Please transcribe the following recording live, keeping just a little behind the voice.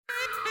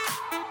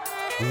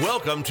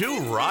Welcome to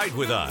Ride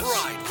With Us.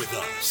 Ride With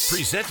Us.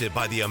 Presented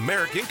by the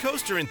American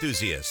Coaster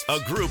Enthusiasts, a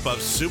group of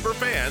super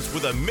fans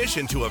with a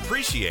mission to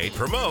appreciate,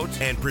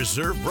 promote, and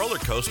preserve roller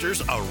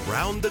coasters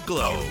around the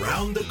globe.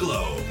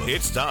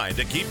 It's time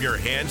to keep your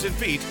hands and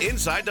feet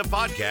inside the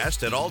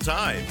podcast at all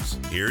times.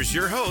 Here's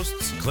your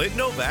hosts, Clint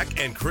Novak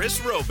and Chris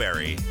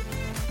Roberry.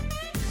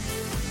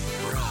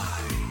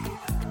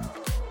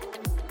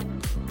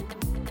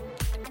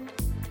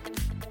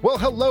 Well,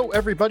 hello,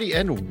 everybody,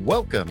 and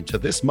welcome to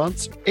this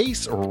month's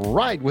Ace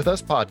Ride With Us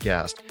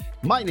podcast.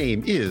 My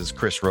name is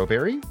Chris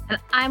Roberry. And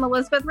I'm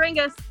Elizabeth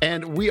Ringus.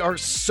 And we are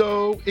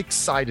so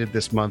excited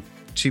this month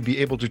to be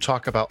able to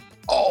talk about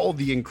all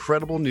the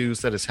incredible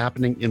news that is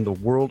happening in the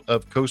world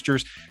of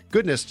coasters.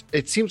 Goodness,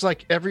 it seems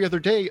like every other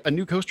day a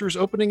new coaster is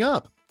opening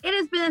up. It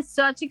has been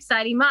such an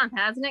exciting month,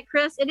 hasn't it,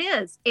 Chris? It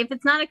is. If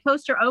it's not a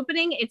coaster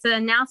opening, it's an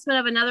announcement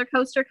of another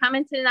coaster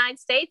coming to the United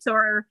States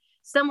or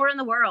somewhere in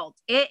the world.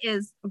 It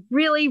is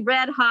really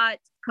red hot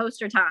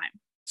coaster time.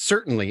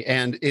 Certainly.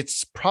 And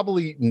it's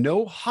probably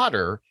no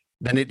hotter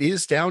than it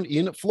is down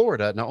in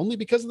Florida, not only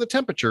because of the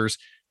temperatures,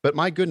 but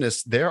my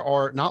goodness, there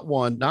are not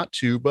one, not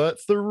two,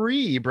 but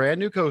three brand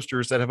new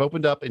coasters that have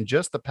opened up in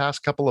just the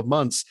past couple of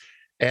months.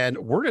 And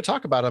we're going to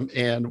talk about them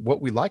and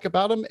what we like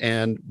about them.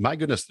 And my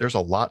goodness, there's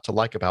a lot to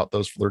like about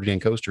those Floridian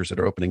coasters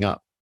that are opening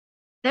up.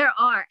 There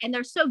are, and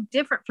they're so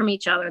different from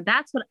each other.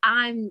 That's what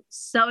I'm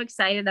so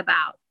excited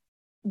about.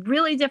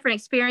 Really different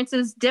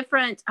experiences,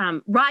 different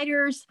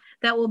riders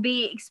that will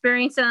be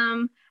experiencing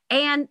them.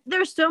 And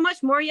there's so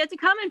much more yet to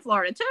come in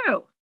Florida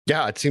too.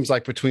 Yeah, it seems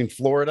like between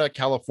Florida,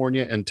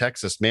 California, and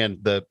Texas, man,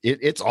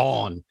 it's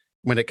on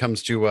when it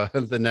comes to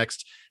the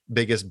next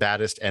biggest,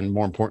 baddest, and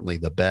more importantly,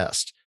 the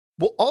best.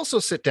 We'll also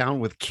sit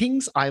down with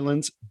Kings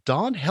Island's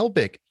Don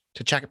Helbig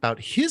to check about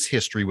his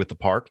history with the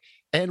park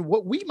and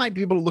what we might be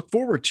able to look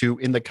forward to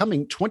in the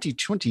coming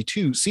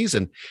 2022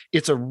 season.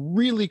 It's a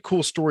really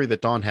cool story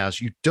that Don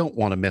has. You don't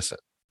want to miss it.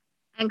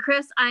 And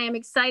Chris, I am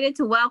excited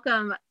to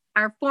welcome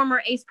our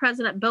former ACE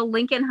president, Bill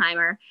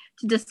Linkenheimer,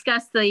 to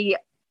discuss the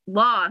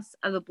loss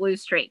of the Blue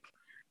Streak.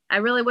 I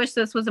really wish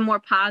this was a more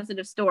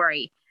positive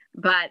story,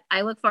 but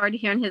I look forward to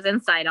hearing his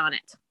insight on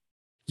it.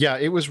 Yeah,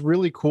 it was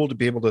really cool to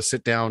be able to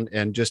sit down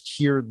and just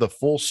hear the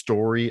full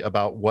story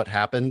about what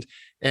happened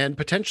and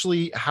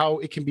potentially how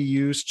it can be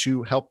used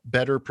to help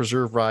better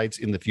preserve rides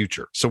in the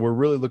future. So we're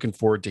really looking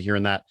forward to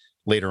hearing that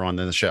later on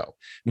in the show.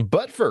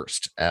 But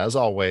first, as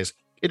always,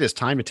 it is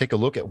time to take a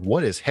look at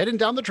what is heading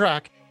down the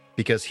track,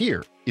 because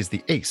here is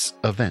the ACE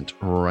event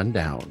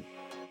rundown.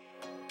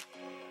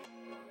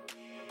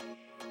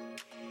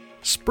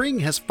 Spring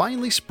has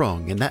finally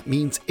sprung, and that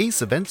means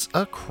ACE events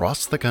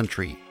across the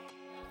country.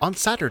 On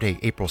Saturday,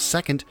 April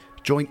 2nd,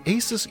 join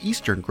ACE's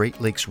Eastern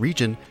Great Lakes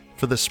region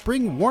for the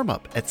spring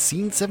warm-up at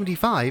Scene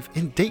 75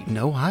 in Dayton,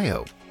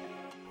 Ohio.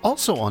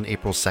 Also on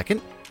April 2nd,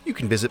 you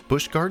can visit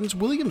Busch Gardens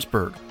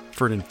Williamsburg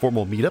for an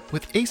informal meetup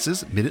with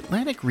ACE's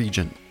Mid-Atlantic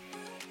region.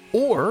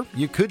 Or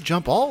you could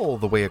jump all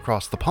the way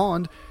across the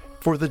pond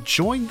for the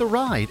Join the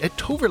Ride at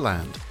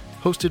Toverland,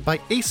 hosted by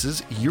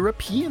ACE's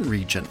European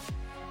region.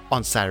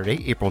 On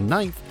Saturday, April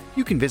 9th,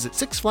 you can visit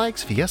Six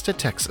Flags Fiesta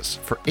Texas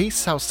for ACE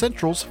South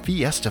Central's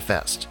Fiesta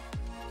Fest.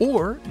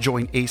 Or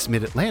join ACE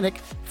Mid-Atlantic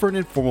for an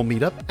informal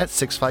meetup at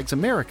Six Flags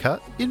America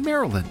in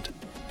Maryland.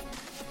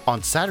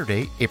 On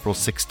Saturday, April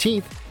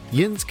 16th,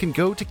 Yins can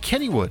go to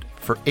Kennywood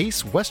for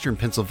ACE Western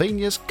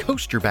Pennsylvania's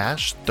Coaster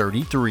Bash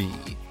 33.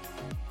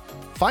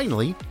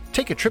 Finally,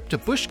 take a trip to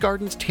Busch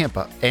Gardens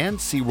Tampa and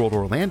SeaWorld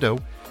Orlando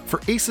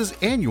for ACE's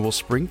annual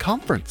spring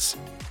conference.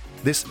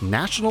 This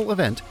national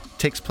event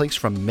takes place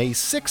from May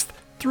 6th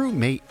through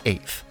May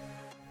 8th.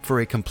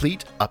 For a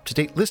complete,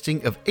 up-to-date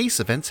listing of ACE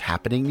events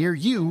happening near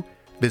you,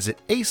 visit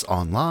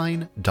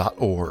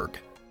aceonline.org.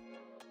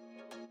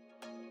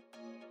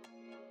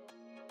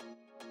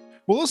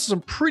 Well, those are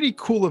some pretty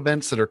cool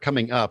events that are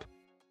coming up,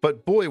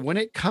 but boy, when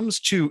it comes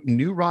to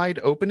new ride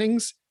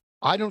openings,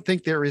 I don't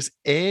think there is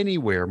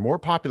anywhere more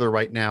popular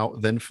right now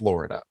than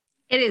Florida.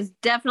 It is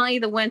definitely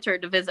the winter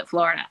to visit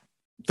Florida.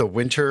 The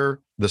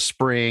winter, the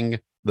spring,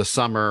 the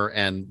summer,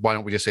 and why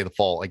don't we just say the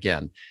fall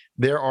again?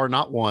 There are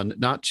not one,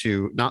 not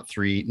two, not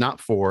three, not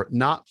four,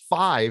 not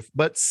five,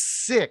 but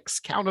six,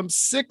 count them,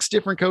 six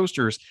different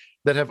coasters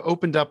that have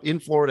opened up in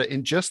Florida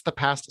in just the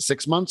past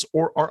 6 months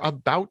or are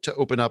about to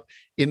open up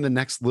in the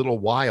next little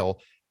while.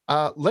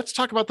 Let's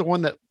talk about the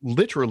one that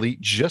literally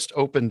just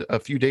opened a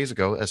few days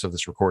ago as of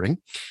this recording,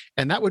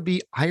 and that would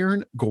be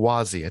Iron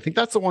Gwazi. I think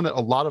that's the one that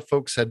a lot of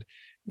folks had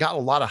got a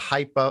lot of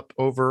hype up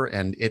over,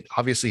 and it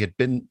obviously had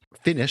been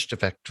finished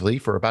effectively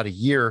for about a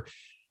year.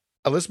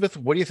 Elizabeth,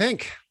 what do you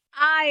think?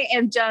 I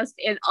am just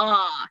in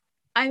awe.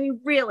 I mean,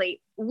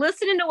 really,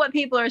 listening to what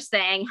people are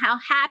saying, how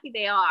happy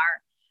they are.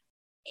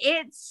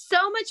 It's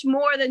so much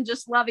more than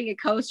just loving a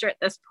coaster at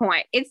this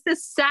point. It's the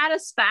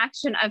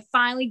satisfaction of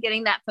finally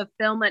getting that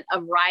fulfillment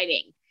of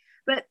riding.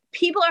 But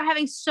people are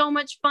having so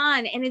much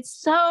fun. And it's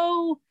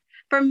so,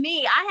 for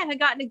me, I haven't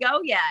gotten to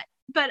go yet,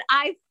 but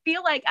I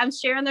feel like I'm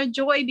sharing their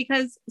joy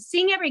because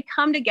seeing everybody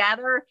come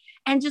together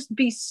and just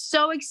be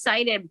so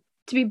excited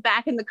to be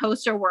back in the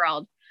coaster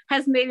world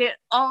has made it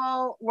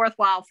all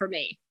worthwhile for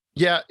me.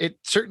 Yeah, it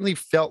certainly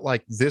felt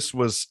like this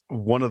was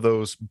one of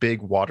those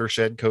big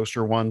watershed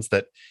coaster ones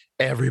that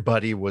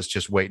everybody was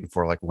just waiting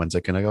for. Like, when's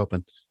it going to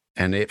open?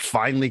 And it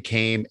finally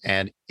came,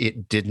 and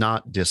it did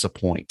not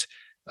disappoint,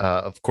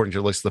 according to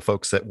the list of the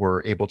folks that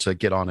were able to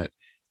get on it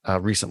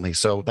recently.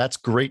 So that's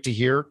great to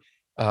hear.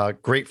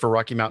 Great for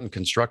Rocky Mountain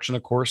Construction,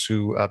 of course,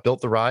 who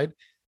built the ride.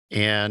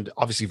 And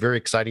obviously very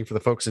exciting for the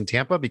folks in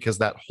Tampa because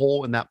that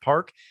hole in that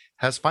park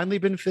has finally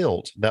been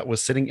filled. That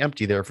was sitting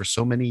empty there for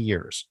so many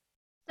years.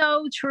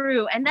 So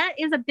true. And that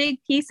is a big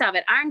piece of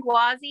it. Iron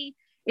Gwazi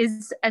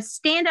is a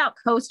standout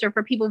coaster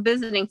for people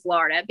visiting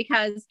Florida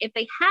because if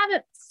they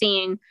haven't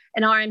seen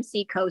an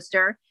RMC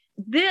coaster,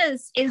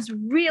 this is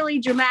really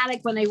dramatic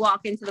when they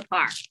walk into the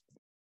park.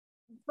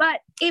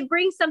 But it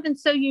brings something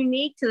so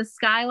unique to the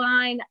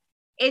skyline.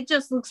 It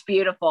just looks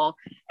beautiful.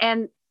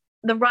 And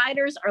the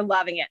riders are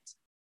loving it.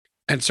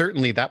 And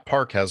certainly that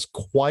park has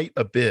quite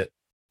a bit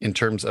in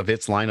terms of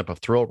its lineup of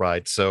thrill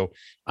rides. So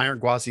Iron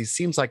Gwazi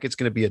seems like it's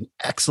going to be an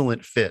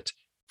excellent fit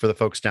for the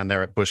folks down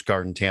there at Busch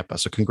Garden Tampa.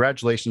 So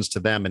congratulations to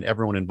them and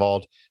everyone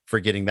involved for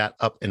getting that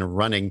up and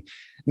running.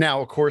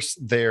 Now, of course,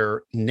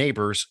 their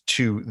neighbors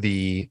to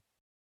the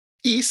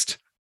east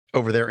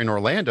over there in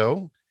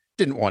Orlando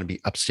didn't want to be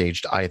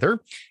upstaged either.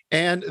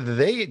 And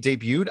they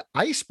debuted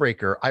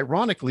Icebreaker,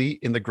 ironically,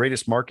 in the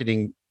greatest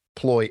marketing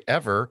ploy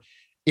ever,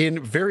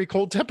 in very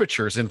cold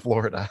temperatures in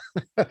Florida.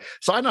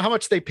 So I don't know how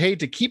much they paid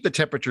to keep the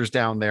temperatures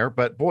down there,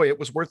 but boy, it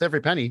was worth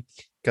every penny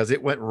because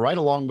it went right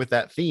along with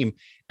that theme.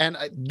 And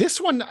this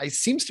one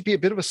seems to be a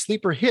bit of a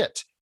sleeper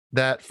hit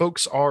that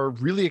folks are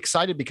really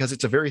excited because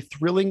it's a very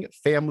thrilling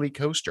family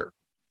coaster.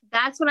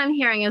 That's what I'm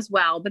hearing as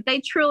well. But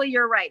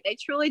you're right. They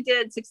truly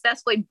did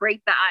successfully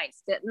break the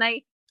ice, didn't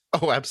they?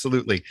 Oh,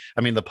 absolutely.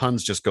 I mean, the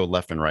puns just go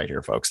left and right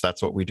here, folks.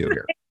 That's what we do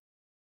here.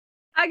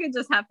 I could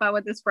just have fun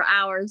with this for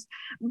hours.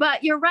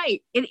 But you're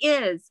right. It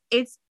is.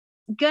 It's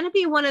going to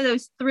be one of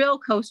those thrill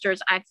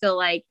coasters, I feel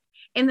like,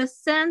 in the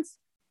sense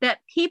that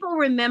people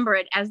remember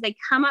it as they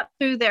come up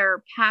through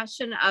their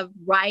passion of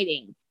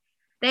riding.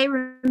 They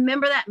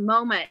remember that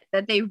moment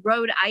that they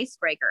rode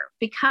Icebreaker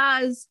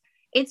because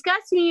it's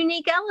got some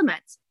unique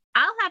elements.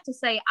 I'll have to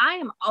say, I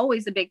am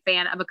always a big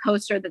fan of a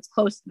coaster that's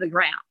close to the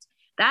ground.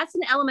 That's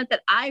an element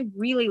that I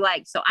really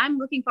like. So I'm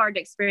looking forward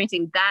to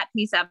experiencing that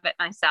piece of it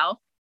myself.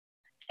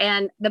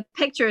 And the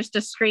pictures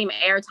just scream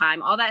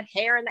airtime. All that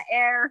hair in the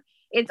air,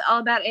 it's all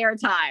about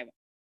airtime.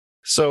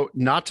 So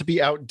not to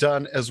be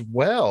outdone as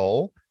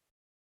well,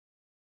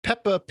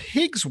 Peppa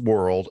Pig's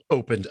World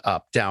opened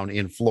up down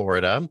in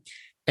Florida,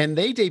 and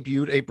they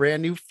debuted a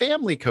brand new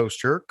family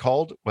coaster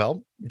called,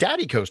 well,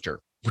 Daddy Coaster,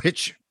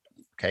 which,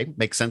 okay,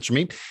 makes sense for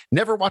me.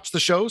 Never watched the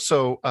show,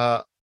 so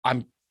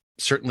I'm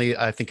certainly,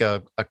 I think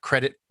a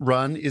credit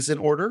run is in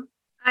order.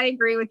 I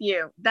agree with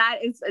you. That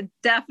is a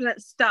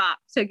definite stop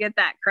to get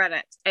that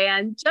credit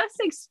and just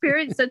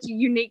experience such a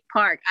unique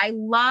park. I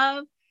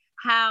love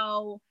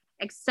how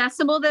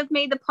accessible they've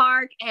made the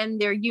park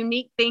and their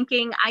unique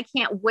thinking. I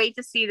can't wait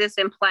to see this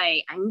in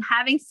play. I'm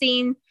having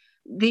seen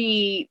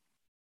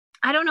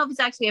I don't know if it's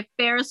actually a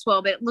Ferris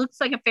wheel, but it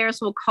looks like a Ferris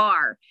wheel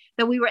car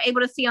that we were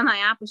able to see on the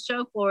Apple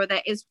show floor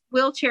that is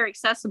wheelchair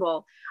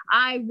accessible.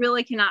 I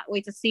really cannot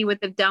wait to see what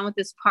they've done with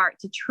this park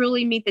to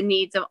truly meet the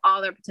needs of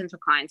all their potential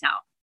clientele.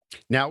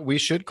 Now, we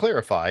should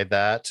clarify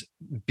that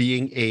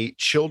being a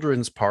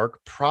children's park,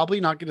 probably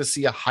not going to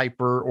see a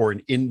hyper or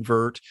an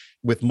invert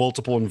with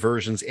multiple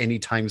inversions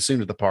anytime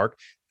soon at the park.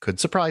 Could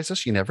surprise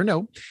us. You never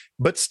know.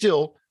 But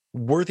still,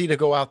 worthy to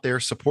go out there,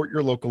 support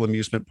your local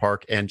amusement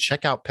park, and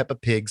check out Peppa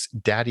Pig's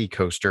Daddy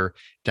Coaster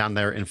down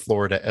there in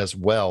Florida as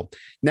well.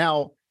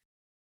 Now,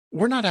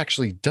 we're not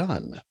actually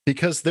done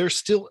because there's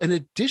still an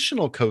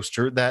additional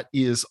coaster that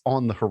is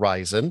on the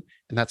horizon,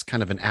 and that's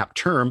kind of an apt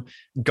term.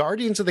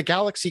 Guardians of the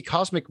Galaxy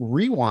Cosmic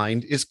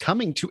Rewind is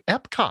coming to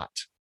Epcot.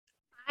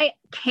 I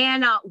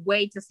cannot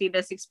wait to see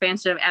this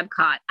expansion of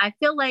Epcot. I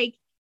feel like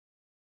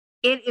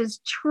it is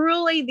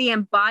truly the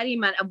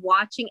embodiment of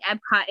watching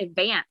Epcot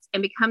advance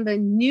and become the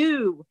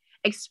new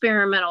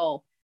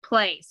experimental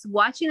place.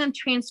 Watching them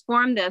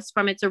transform this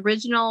from its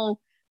original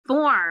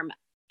form,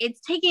 it's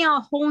taking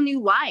on a whole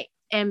new life.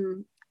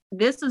 And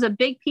this is a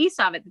big piece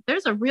of it.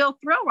 There's a real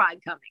thrill ride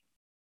coming.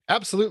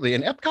 Absolutely.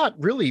 And Epcot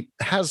really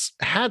has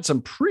had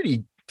some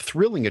pretty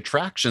thrilling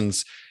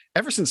attractions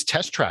ever since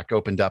Test Track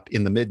opened up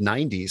in the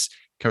mid-90s.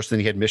 Of course, then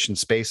you had Mission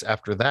Space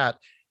after that.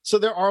 So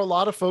there are a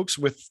lot of folks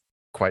with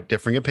quite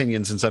differing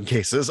opinions in some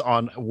cases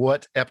on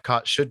what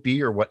Epcot should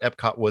be or what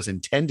Epcot was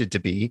intended to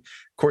be.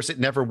 Of course, it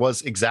never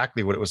was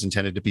exactly what it was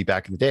intended to be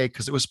back in the day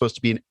because it was supposed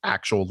to be an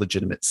actual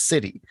legitimate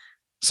city.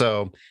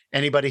 So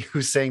anybody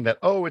who's saying that,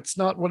 oh, it's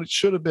not what it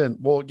should have been.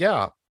 Well,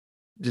 yeah,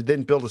 you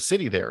didn't build a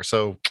city there.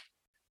 So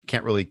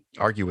can't really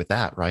argue with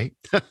that, right?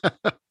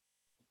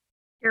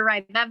 You're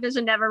right. That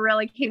vision never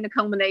really came to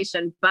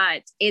culmination,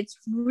 but it's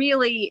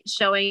really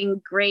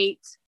showing great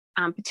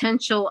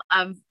potential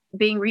of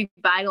being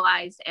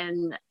revitalized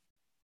and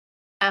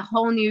a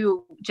whole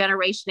new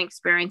generation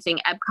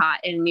experiencing Epcot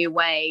in a new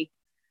way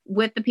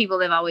with the people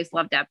that have always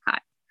loved Epcot.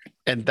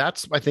 And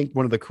that's, I think,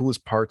 one of the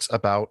coolest parts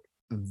about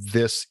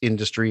this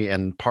industry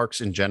and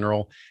parks in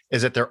general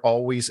is that they're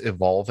always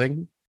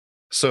evolving.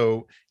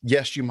 So,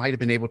 yes, you might have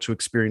been able to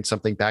experience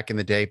something back in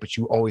the day, but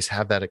you always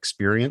have that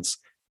experience.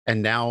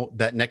 And now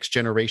that next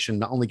generation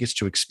not only gets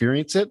to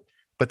experience it,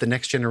 but the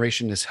next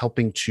generation is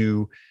helping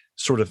to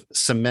sort of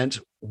cement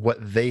what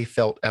they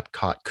felt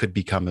Epcot could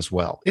become as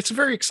well. It's a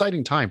very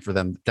exciting time for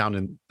them down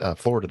in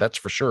Florida, that's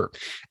for sure.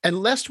 And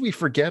lest we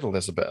forget,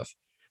 Elizabeth,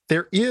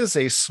 there is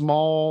a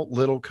small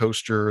little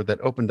coaster that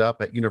opened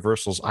up at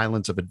Universal's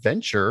Islands of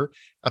Adventure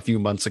a few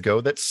months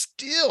ago that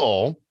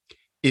still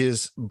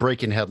is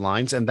breaking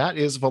headlines, and that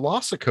is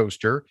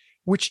Velocicoaster,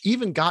 which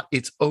even got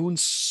its own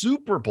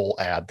Super Bowl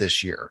ad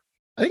this year.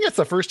 I think that's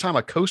the first time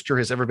a coaster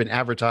has ever been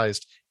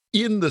advertised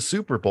in the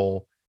Super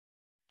Bowl.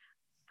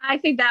 I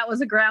think that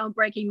was a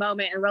groundbreaking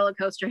moment in roller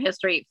coaster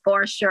history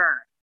for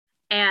sure.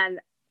 And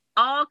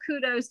all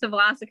kudos to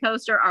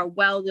Velocicoaster are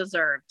well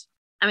deserved.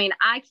 I mean,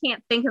 I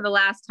can't think of the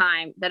last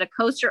time that a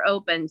coaster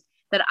opened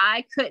that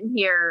I couldn't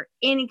hear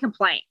any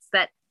complaints,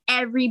 that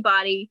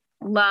everybody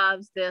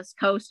loves this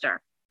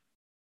coaster.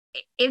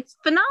 It's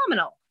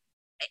phenomenal.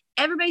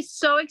 Everybody's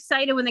so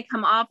excited when they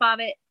come off of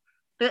it.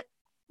 But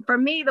for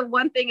me, the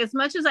one thing, as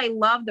much as I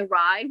love the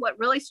ride, what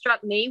really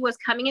struck me was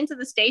coming into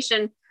the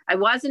station. I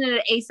wasn't at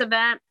an ACE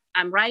event.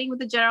 I'm riding with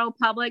the general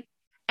public,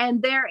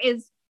 and there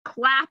is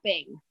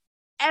clapping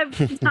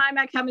every time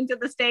I come into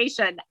the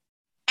station.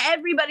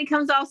 Everybody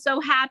comes off so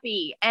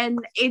happy, and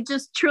it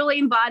just truly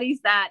embodies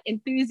that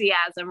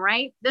enthusiasm,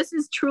 right? This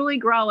is truly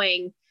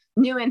growing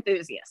new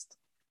enthusiasts.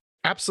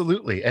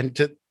 Absolutely. And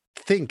to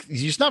think,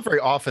 it's not very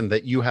often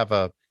that you have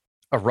a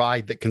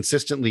ride that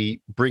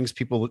consistently brings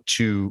people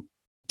to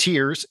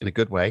tears in a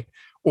good way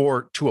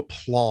or to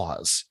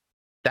applause.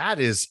 That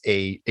is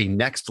a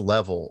next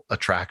level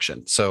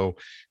attraction. So,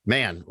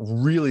 man,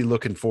 really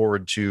looking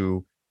forward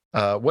to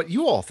what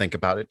you all think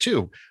about it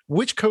too.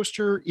 Which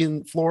coaster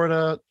in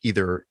Florida,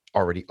 either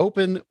already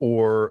open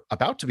or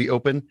about to be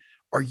open,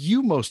 are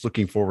you most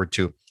looking forward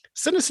to?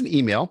 Send us an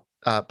email,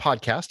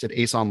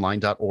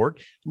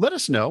 podcast@aceonline.org. Let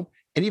us know.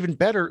 And even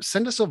better,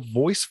 send us a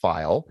voice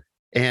file,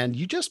 and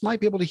you just might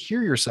be able to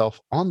hear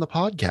yourself on the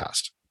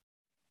podcast.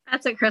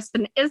 That's it,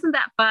 Kristen. Isn't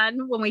that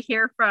fun when we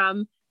hear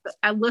from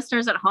our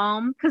listeners at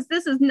home? Because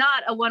this is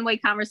not a one-way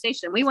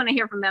conversation. We want to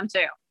hear from them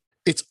too.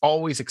 It's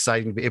always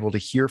exciting to be able to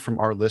hear from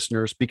our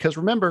listeners because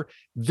remember,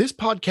 this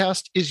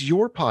podcast is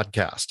your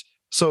podcast.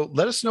 So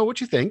let us know what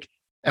you think,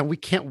 and we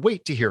can't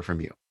wait to hear from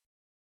you.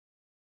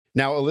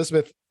 Now,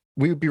 Elizabeth,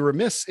 we would be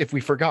remiss if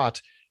we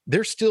forgot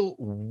there's still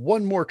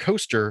one more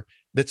coaster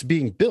that's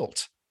being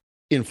built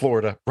in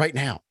Florida right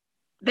now.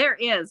 There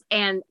is.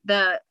 And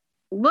the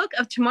look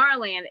of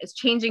Tomorrowland is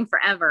changing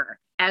forever.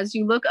 As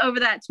you look over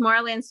that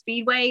Tomorrowland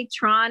Speedway,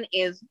 Tron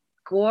is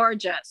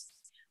gorgeous.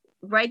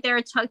 Right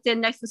there, tucked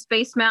in next to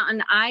Space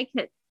Mountain.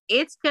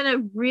 It's going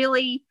to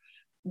really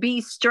be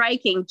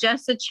striking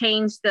just to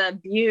change the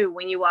view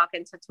when you walk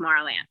into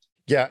Tomorrowland.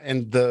 Yeah,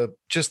 and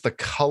just the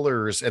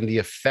colors and the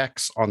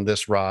effects on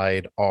this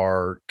ride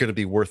are going to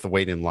be worth the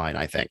wait in line,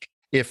 I think.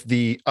 If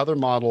the other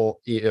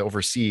model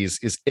overseas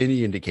is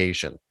any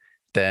indication,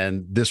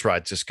 then this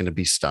ride's just going to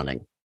be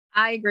stunning.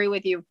 I agree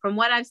with you. From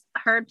what I've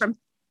heard from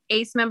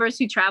ACE members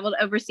who traveled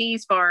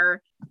overseas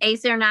for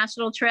ACE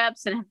international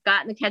trips and have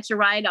gotten to catch a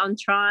ride on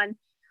Tron,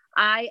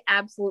 I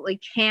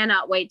absolutely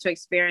cannot wait to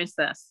experience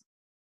this.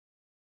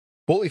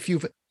 Well, if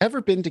you've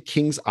ever been to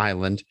Kings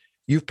Island,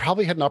 you've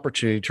probably had an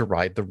opportunity to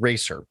ride the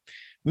Racer.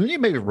 You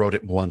maybe rode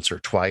it once or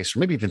twice, or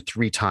maybe even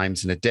 3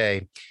 times in a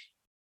day.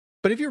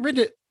 But have you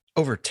ridden it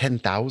over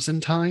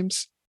 10,000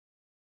 times?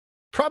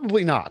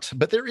 Probably not.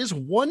 But there is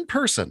one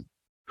person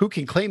who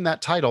can claim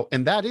that title,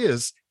 and that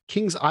is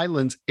Kings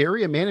Island's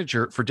area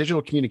manager for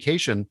digital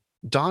communication,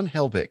 Don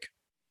Helbig.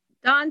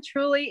 Don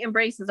truly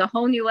embraces a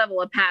whole new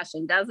level of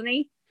passion, doesn't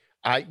he?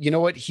 You know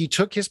what? He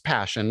took his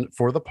passion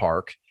for the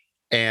park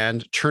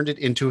and turned it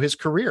into his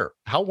career.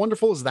 How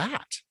wonderful is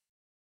that?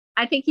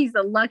 I think he's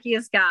the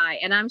luckiest guy,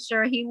 and I'm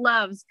sure he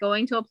loves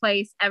going to a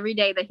place every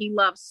day that he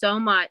loves so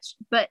much,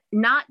 but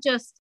not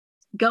just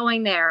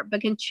going there,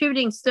 but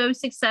contributing so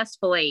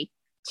successfully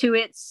to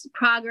its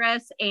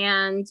progress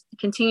and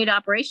continued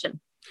operation.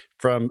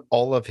 From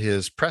all of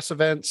his press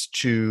events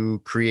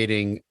to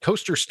creating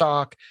coaster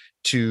stock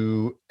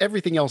to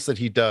everything else that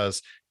he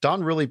does,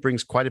 Don really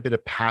brings quite a bit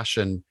of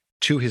passion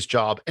to his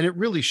job, and it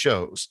really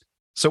shows.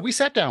 So we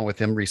sat down with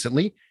him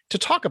recently to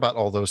talk about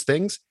all those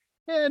things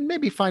and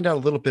maybe find out a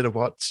little bit of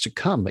what's to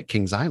come at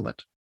Kings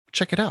Island.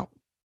 Check it out.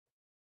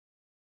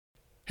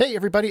 Hey,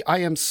 everybody. I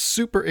am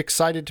super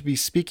excited to be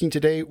speaking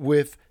today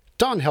with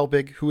Don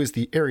Helbig, who is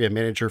the area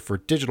manager for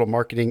digital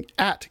marketing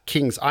at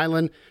Kings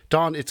Island.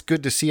 Don, it's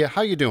good to see you.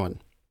 How you doing?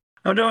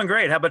 I'm doing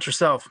great. How about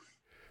yourself?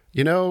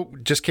 You know,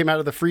 just came out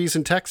of the freeze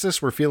in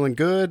Texas. We're feeling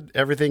good.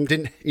 Everything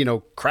didn't,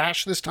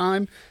 crash this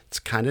time. It's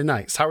kind of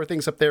nice. How are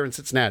things up there in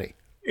Cincinnati?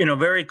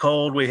 Very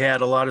cold. We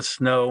had a lot of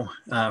snow,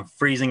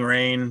 freezing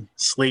rain,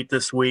 sleet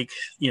this week,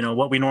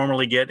 what we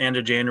normally get end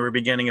of January,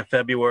 beginning of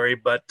February.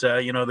 But,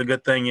 the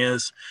good thing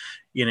is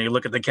You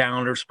look at the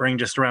calendar, spring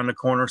just around the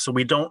corner. So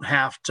we don't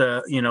have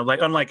to,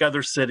 unlike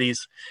other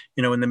cities,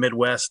 in the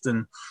Midwest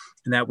and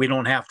that we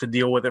don't have to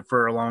deal with it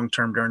for a long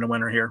term during the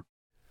winter here.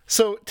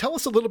 So tell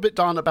us a little bit,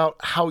 Don, about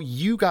how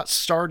you got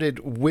started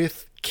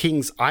with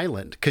Kings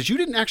Island, because you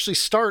didn't actually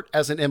start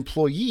as an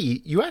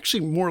employee. You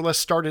actually more or less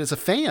started as a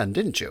fan,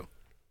 didn't you?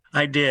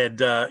 I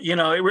did. It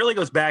really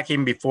goes back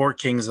even before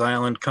Kings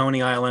Island.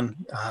 Coney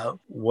Island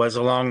was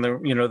along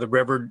the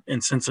river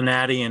in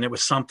Cincinnati, and it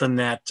was something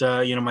that,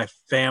 my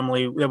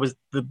family, that was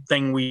the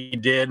thing we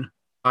did.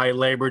 By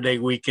Labor Day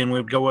weekend,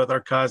 we'd go with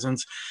our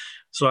cousins.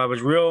 So I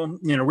was real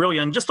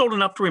young, just old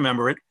enough to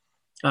remember it.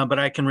 But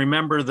I can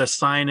remember the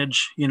signage,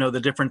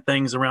 the different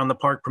things around the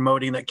park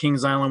promoting that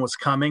Kings Island was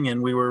coming.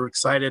 And we were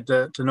excited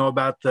to know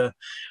about the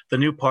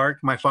new park.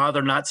 My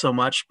father, not so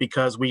much,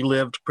 because we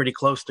lived pretty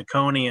close to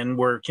Coney, and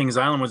where Kings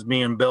Island was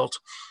being built,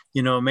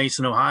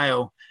 Mason,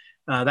 Ohio,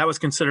 that was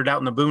considered out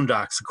in the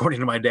boondocks, according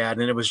to my dad.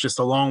 And it was just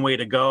a long way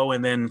to go.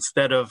 And then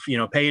instead of,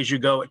 pay as you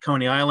go at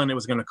Coney Island, it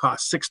was going to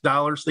cost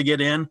 $6 to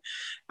get in.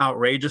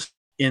 Outrageous.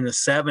 In the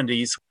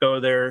 70s, go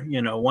there,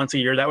 once a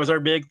year. That was our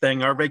big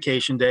thing, our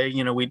vacation day.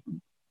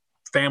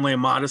 Family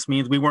and modest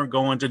means we weren't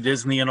going to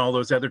Disney and all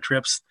those other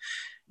trips,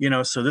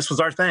 so this was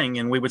our thing.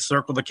 And we would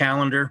circle the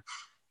calendar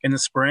in the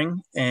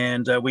spring,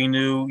 and we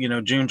knew,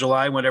 June,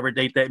 July, whatever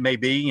date that may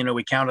be,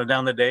 we counted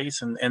down the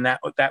days, and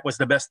that was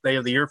the best day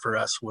of the year for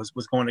us, was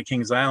going to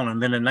Kings Island.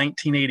 And then in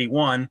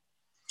 1981,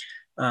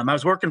 I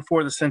was working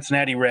for the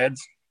Cincinnati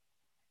Reds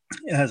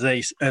as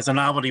a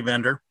novelty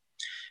vendor,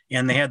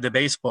 and they had the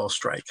baseball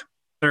strike.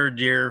 Third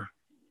year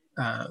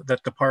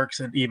that the parks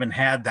had even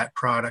had that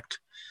product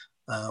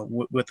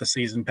with the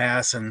season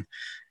pass. And,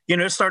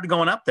 it started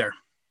going up there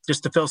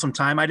just to fill some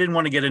time. I didn't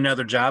want to get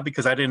another job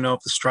because I didn't know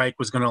if the strike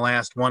was going to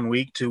last 1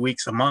 week, 2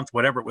 weeks, a month,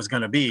 whatever it was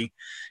going to be.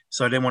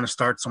 So I didn't want to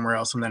start somewhere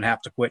else and then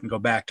have to quit and go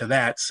back to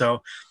that.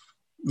 So,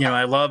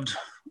 I loved,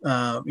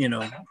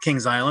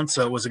 Kings Island.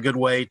 So it was a good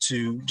way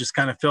to just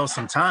kind of fill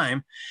some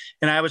time.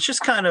 And I was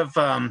just kind of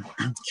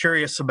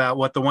curious about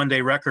what the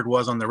one-day record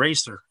was on the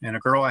racer. And a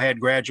girl I had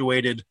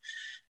graduated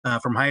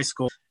from high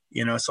school,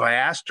 so I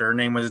asked her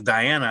name was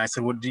Diana. I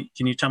said, well,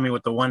 can you tell me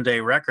what the one-day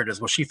record is?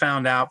 Well, she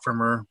found out from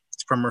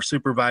her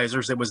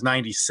supervisors it was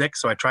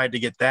 96. So I tried to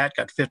get that,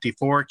 got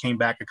 54, came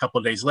back a couple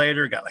of days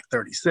later, got like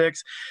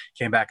 36,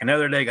 came back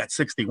another day, got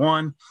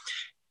 61.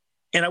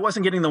 And I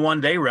wasn't getting the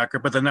one-day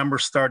record, but the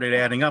numbers started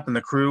adding up, and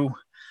the crew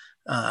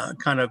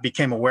kind of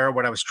became aware of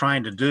what I was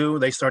trying to do.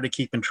 They started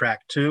keeping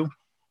track too.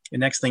 And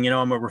next thing you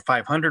know, I'm over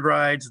 500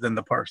 rides. Then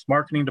the parks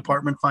marketing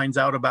department finds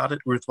out about it.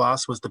 Ruth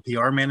Voss was the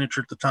PR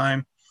manager at the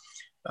time.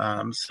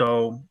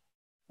 So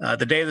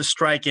the day the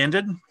strike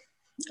ended,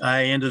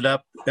 I ended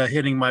up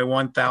hitting my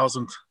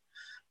 1,000th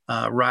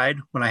ride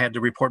when I had to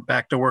report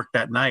back to work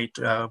that night,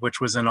 which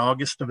was in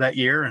August of that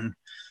year. And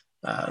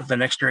the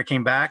next year I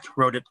came back,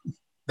 rode it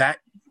that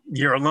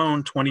year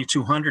alone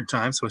 2,200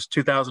 times. So it's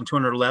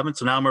 2,211.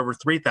 So now I'm over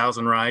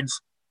 3,000 rides.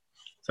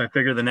 So I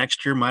figured the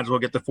next year might as well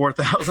get to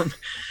 4,000.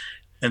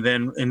 And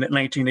then in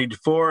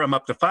 1984, I'm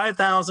up to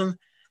 5,000.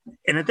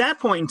 And at that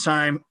point in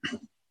time,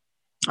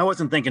 I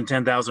wasn't thinking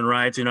 10,000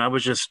 rides. I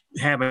was just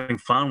having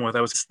fun with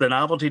it. The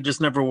novelty just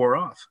never wore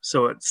off.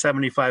 So at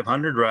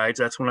 7,500 rides,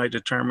 that's when I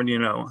determined,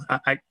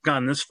 I've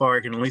gone this far,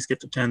 I can at least get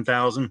to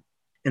 10,000.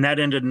 And that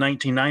ended in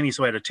 1990.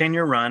 So I had a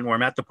 10-year run where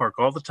I'm at the park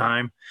all the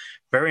time,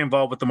 very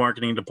involved with the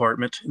marketing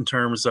department in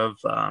terms of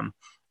not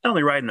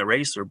only riding the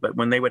racer, but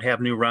when they would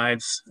have new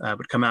rides, I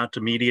would come out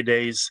to media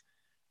days.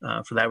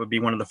 For that would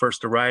be one of the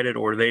first to ride it,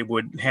 or they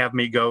would have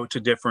me go to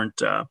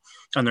different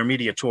on their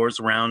media tours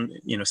around,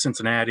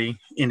 Cincinnati,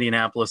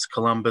 Indianapolis,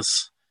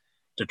 Columbus,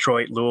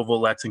 Detroit, Louisville,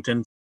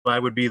 Lexington. I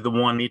would be the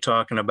one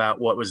talking about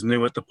what was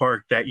new at the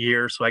park that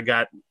year. So I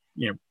got,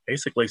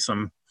 basically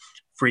some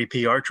free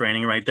PR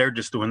training right there,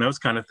 just doing those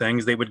kind of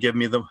things. They would give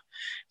me the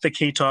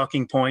key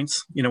talking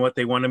points, what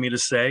they wanted me to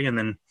say. And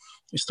then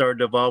it started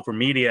to evolve for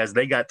media as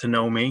they got to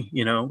know me,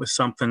 if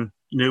something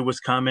new was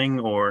coming,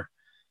 or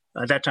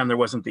at that time there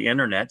wasn't the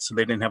internet, so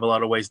they didn't have a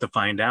lot of ways to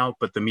find out,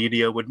 but the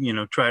media would,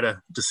 try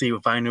to see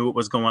if I knew what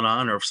was going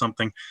on, or if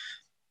something,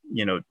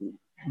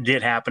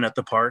 did happen at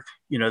the park,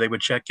 they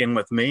would check in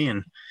with me.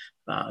 And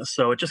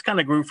so it just kind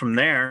of grew from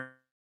there.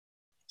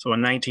 So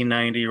in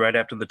 1990, right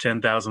after the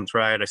 10,000th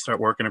ride, I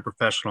started working in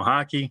professional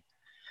hockey,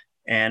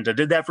 and I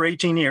did that for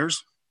 18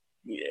 years.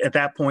 At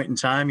that point in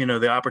time,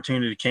 the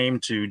opportunity came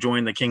to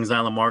join the Kings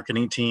Island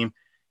marketing team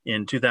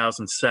in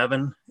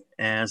 2007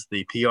 as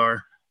the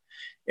PR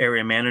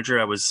area manager.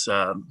 I was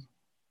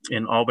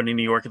in Albany,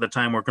 New York at the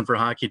time, working for a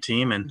hockey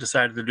team, and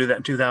decided to do that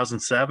in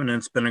 2007. And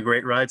it's been a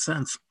great ride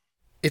since.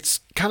 It's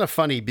kind of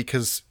funny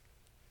because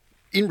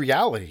in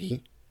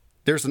reality,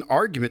 there's an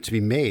argument to be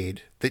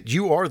made that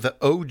you are the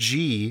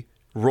OG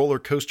roller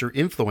coaster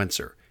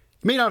influencer.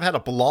 You may not have had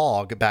a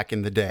blog back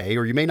in the day,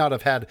 or you may not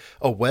have had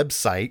a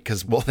website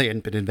because, well, they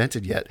hadn't been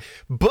invented yet.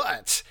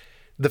 But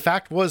the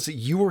fact was that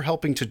you were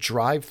helping to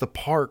drive the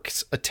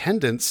park's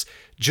attendance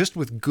just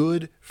with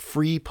good,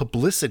 free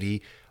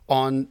publicity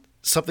on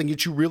something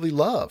that you really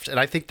loved. And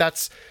I think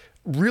that's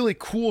really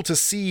cool to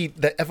see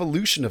the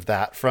evolution of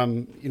that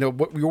from,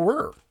 what we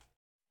were.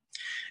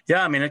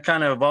 Yeah, I mean, it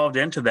kind of evolved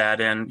into that,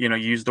 and you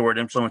used the word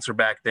influencer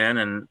back then,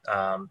 and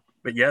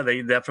but yeah,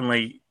 they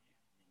definitely,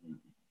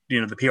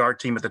 the PR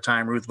team at the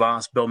time, Ruth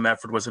Voss, Bill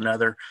Medford was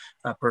another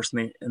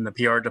person in the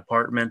PR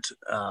department.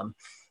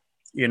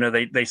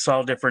 They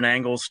saw different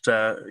angles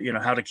to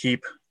how to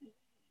keep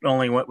not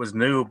only what was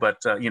new,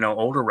 but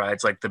older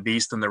rides like the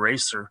Beast and the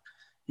Racer,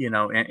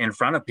 in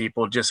front of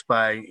people, just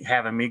by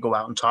having me go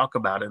out and talk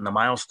about it and the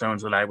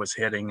milestones that I was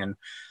hitting, and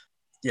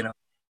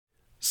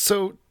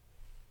So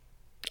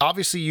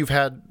obviously you've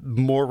had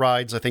more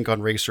rides, I think,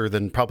 on Racer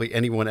than probably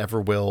anyone ever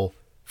will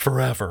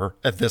forever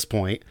at this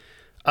point.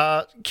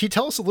 Can you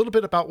tell us a little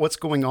bit about what's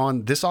going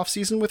on this off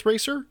season with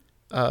Racer?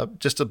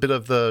 Just a bit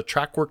of the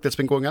track work that's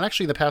been going on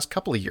actually the past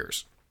couple of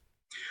years.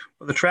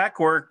 Well, the track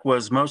work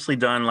was mostly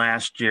done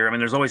last year. I mean,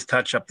 there's always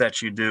touch up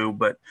that you do,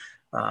 but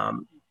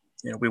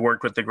we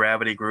worked with the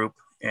Gravity Group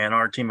and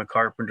our team of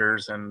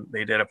carpenters, and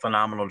they did a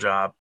phenomenal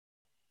job.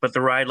 But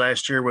the ride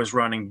last year was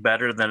running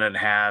better than it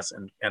has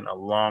in a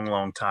long,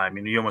 long time.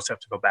 You almost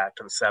have to go back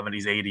to the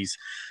 70s, 80s.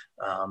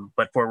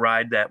 But for a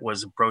ride that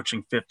was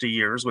approaching 50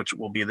 years, which it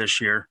will be this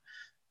year,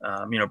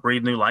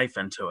 breathe new life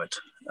into it.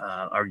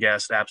 Our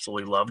guests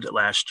absolutely loved it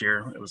last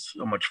year. It was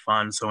so much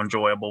fun, so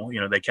enjoyable.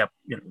 They kept,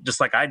 just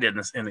like I did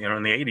in the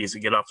 80s, you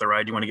get off the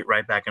ride, you want to get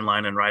right back in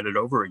line and ride it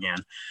over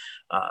again.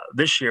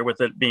 This year, with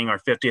it being our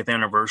 50th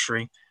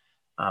anniversary,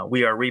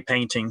 we are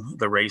repainting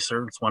the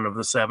Racer. It's one of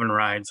the 7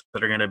 rides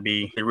that are going to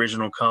be the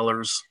original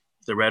colors,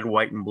 the red,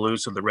 white, and blue.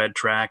 So the red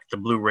track, the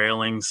blue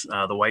railings,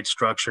 the white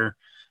structure.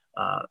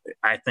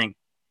 I think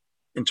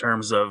in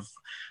terms of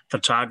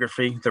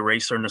photography, the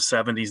Racer in the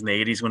 70s and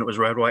the 80s when it was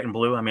red, white, and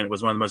blue, I mean, it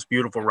was one of the most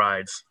beautiful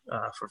rides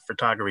for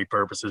photography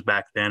purposes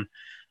back then.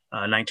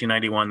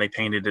 1991, they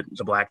painted it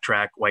the black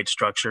track, white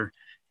structure.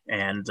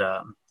 And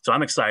so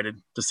I'm excited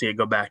to see it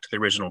go back to the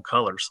original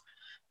colors.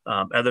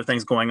 Other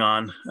things going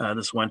on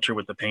this winter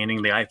with the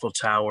painting, the Eiffel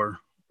Tower,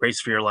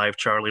 Race for Your Life,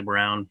 Charlie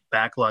Brown,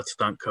 Backlot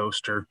Stunt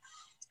Coaster,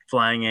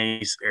 Flying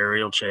Ace,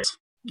 Aerial Chase,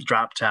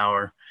 Drop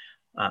Tower,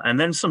 and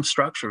then some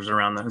structures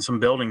around that and some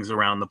buildings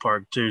around the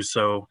park too.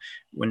 So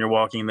when you're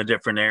walking in the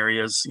different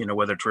areas,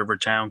 whether it's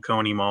Rivertown,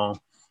 Coney Mall,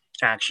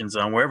 Action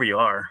Zone, wherever you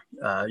are,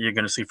 you're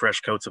going to see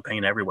fresh coats of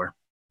paint everywhere.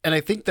 And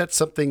I think that's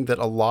something that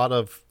a lot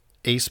of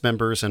ACE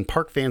members and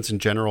park fans in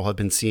general have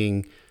been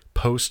seeing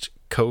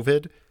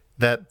post-COVID,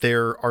 that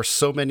there are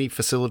so many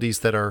facilities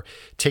that are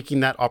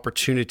taking that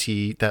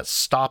opportunity, that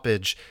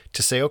stoppage,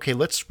 to say, okay,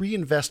 let's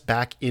reinvest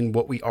back in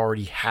what we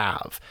already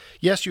have.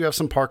 Yes, you have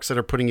some parks that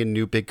are putting in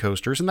new big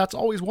coasters, and that's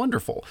always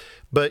wonderful,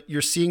 but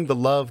you're seeing the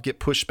love get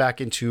pushed back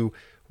into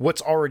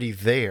what's already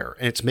there,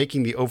 and it's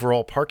making the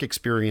overall park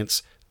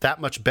experience that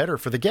much better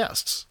for the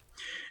guests.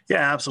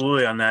 Yeah,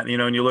 absolutely on that.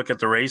 And you look at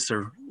the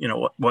Racer,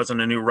 it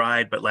wasn't a new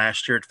ride, but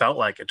last year it felt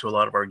like it to a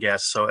lot of our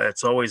guests. So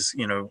it's always,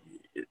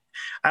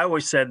 I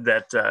always said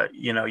that,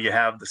 you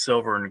have the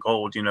silver and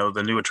gold,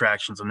 the new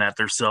attractions and that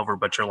they're silver,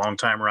 but your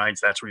longtime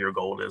rides, that's where your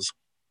gold is.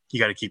 You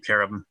got to keep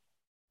care of them.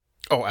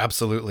 Oh,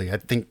 absolutely. I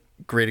think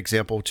great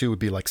example too would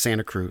be like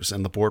Santa Cruz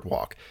and the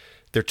Boardwalk.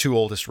 Their 2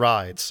 oldest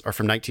rides are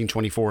from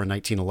 1924 and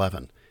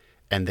 1911.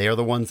 And they are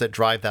the ones that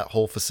drive that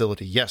whole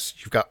facility. Yes,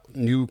 you've got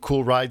new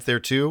cool rides there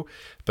too,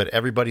 but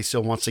everybody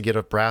still wants to get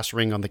a brass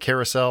ring on the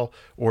carousel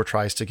or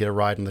tries to get a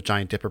ride on the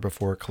Giant Dipper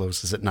before it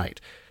closes at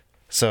night.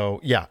 So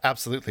yeah,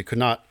 absolutely. Could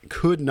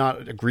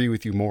not agree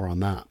with you more on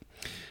that.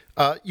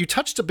 You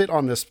touched a bit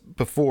on this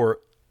before.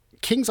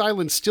 Kings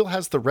Island still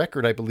has the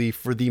record, I believe,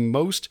 for the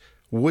most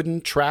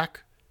wooden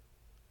track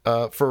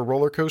for a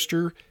roller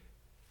coaster.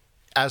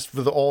 As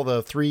for all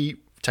the 3,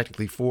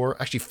 technically 4,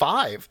 actually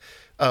 5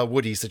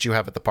 Woodies that you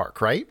have at the park,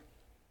 right?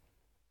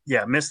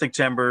 Yeah, Mystic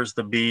Timbers,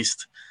 the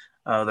Beast,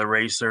 the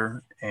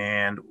Racer,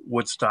 and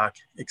Woodstock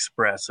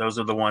Express. Those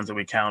are the ones that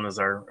we count as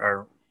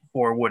our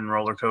 4 wooden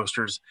roller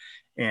coasters.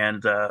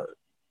 And,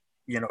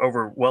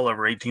 well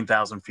over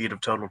 18,000 feet of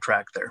total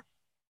track there.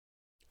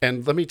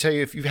 And let me tell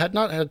you, if you had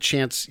not had a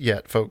chance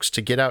yet, folks,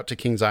 to get out to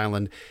Kings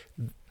Island,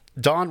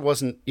 Don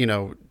wasn't,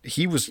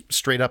 he was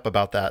straight up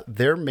about that.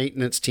 Their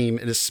maintenance team,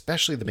 and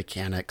especially the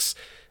mechanics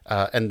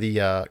and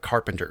the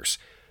carpenters,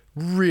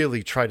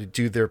 really try to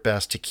do their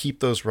best to keep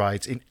those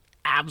rides in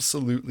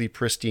absolutely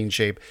pristine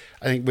shape.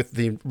 I think with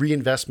the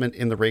reinvestment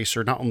in the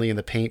Racer, not only in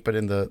the paint, but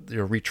in the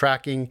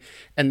retracking.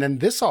 And then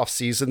this off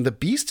season, the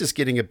Beast is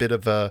getting a bit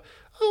of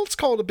let's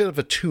call it a bit of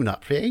a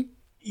tune-up, eh?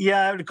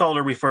 Yeah, I would call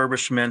it a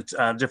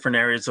refurbishment, different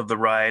areas of the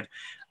ride.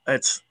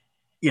 It's,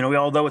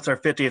 although it's our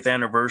 50th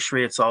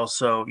anniversary, it's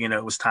also,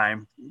 it was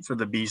time for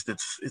the Beast.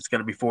 It's going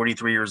to be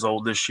 43 years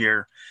old this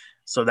year.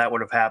 So that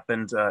would have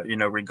happened,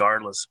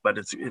 regardless. But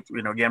it's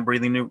again,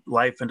 breathing new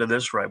life into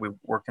this ride. We're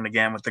working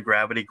again with the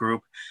Gravity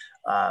Group.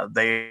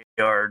 They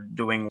are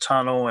doing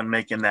tunnel and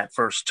making that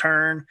first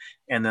turn.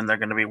 And then they're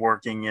going to be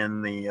working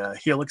in the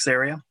Helix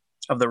area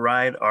of the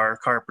ride. Our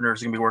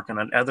carpenters are going to be working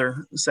on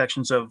other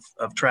sections of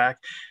track.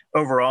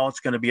 Overall, it's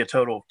going to be a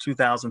total of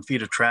 2,000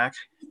 feet of track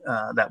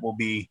that will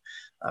be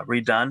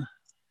redone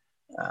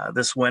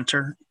this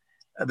winter.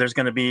 There's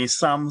going to be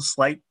some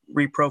slight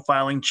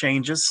reprofiling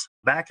changes.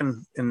 Back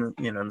in the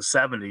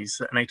 70s,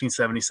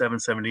 1977,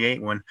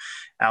 78, when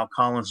Al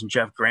Collins and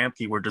Jeff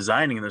Gramke were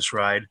designing this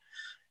ride,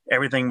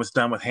 everything was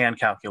done with hand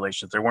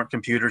calculations. There weren't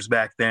computers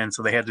back then,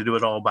 so they had to do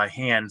it all by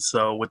hand.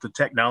 So with the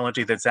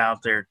technology that's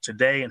out there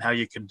today and how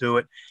you can do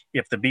it,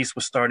 if the Beast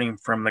was starting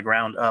from the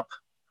ground up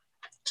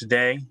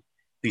today,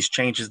 these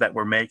changes that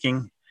we're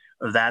making,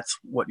 that's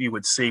what you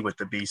would see with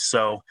the Beast.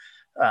 So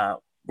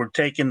we're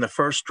taking the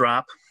first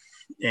drop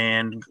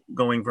and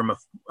going from a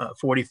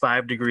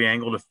 45-degree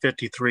angle to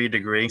 53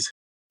 degrees.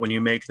 When you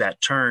make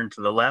that turn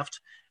to the left,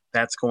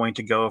 that's going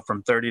to go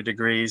from 30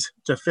 degrees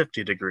to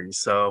 50 degrees.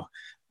 So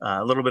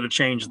a little bit of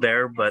change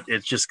there, but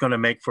it's just going to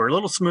make for a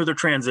little smoother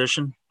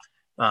transition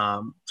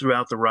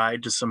throughout the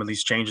ride to some of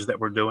these changes that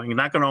we're doing.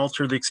 Not going to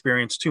alter the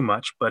experience too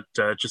much, but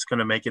just going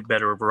to make it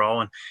better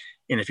overall.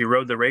 And if you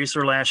rode the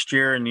Racer last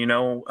year and you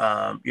know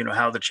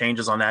how the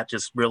changes on that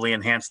just really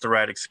enhanced the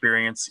ride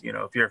experience,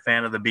 if you're a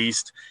fan of the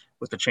Beast,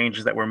 with the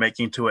changes that we're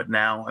making to it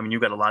now, I mean,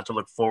 you've got a lot to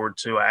look forward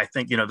to. I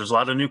think, there's a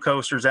lot of new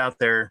coasters out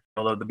there.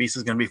 Although the Beast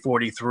is going to be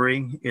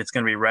 43, it's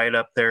going to be right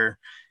up there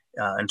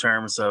in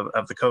terms of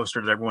the coaster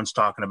that everyone's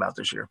talking about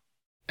this year.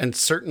 And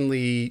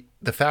certainly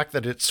the fact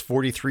that it's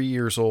 43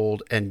 years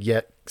old and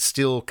yet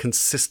still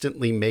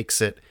consistently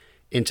makes it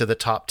into the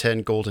top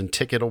 10 Golden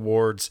Ticket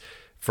Awards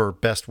for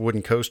Best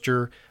Wooden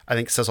Coaster, I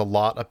think says a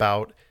lot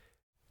about,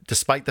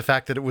 despite the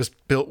fact that it was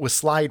built with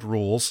slide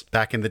rules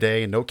back in the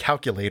day and no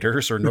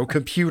calculators or no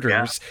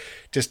computers,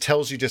 just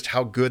tells you just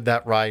how good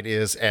that ride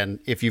is. And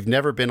if you've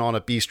never been on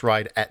a Beast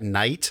ride at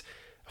night,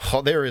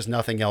 there is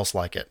nothing else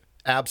like it.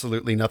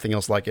 Absolutely nothing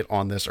else like it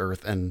on this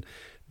earth. And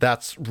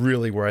that's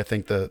really where I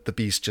think the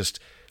Beast just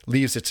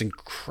leaves its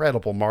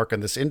incredible mark on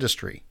this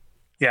industry.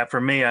 Yeah,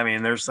 for me, I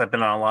mean, I've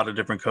been on a lot of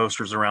different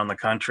coasters around the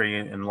country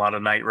and a lot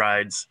of night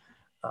rides.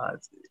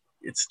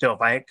 It's still,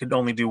 if I could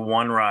only do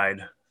one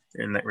ride,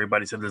 and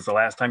everybody said, this is the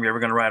last time you're ever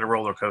going to ride a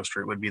roller coaster,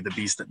 it would be the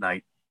Beast at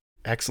night.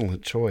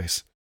 Excellent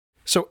choice.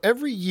 So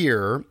every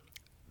year,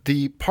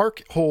 the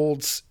park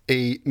holds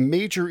a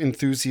major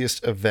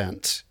enthusiast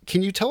event.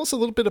 Can you tell us a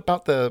little bit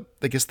about the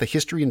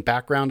history and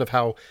background of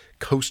how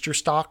Coaster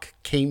Stock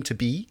came to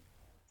be?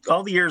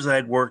 All the years I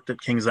had worked at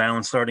Kings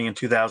Island, starting in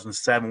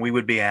 2007, we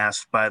would be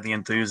asked by the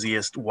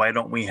enthusiast, why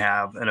don't we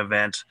have an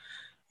event,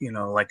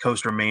 like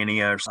Coaster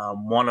Mania?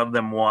 One of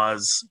them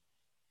was,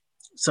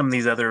 some of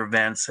these other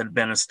events had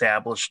been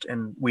established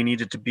and we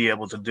needed to be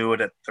able to do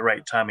it at the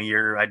right time of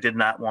year. I did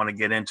not want to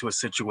get into a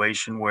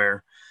situation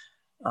where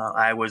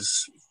I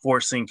was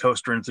forcing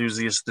coaster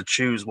enthusiasts to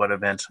choose what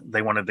event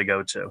they wanted to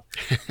go to.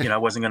 I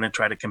wasn't going to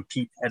try to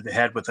compete head to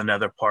head with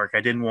another park.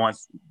 I didn't want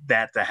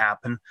that to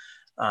happen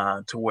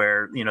to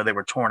where, they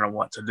were torn on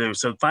what to do.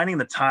 So finding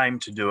the time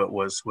to do it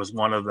was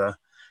one of the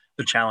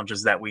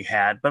challenges that we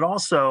had. But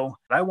also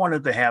I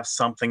wanted to have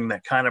something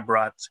that kind of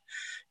brought,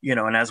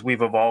 and as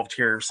we've evolved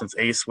here since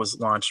ACE was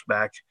launched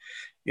back,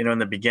 in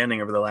the beginning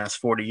over the last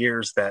 40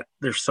 years, that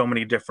there's so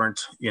many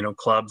different,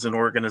 clubs and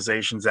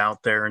organizations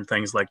out there and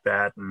things like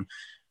that. And,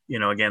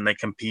 again, they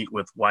compete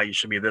with why you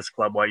should be this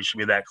club, why you should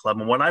be that club.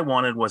 And what I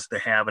wanted was to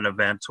have an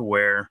event to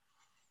where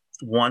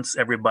once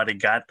everybody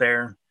got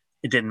there,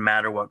 it didn't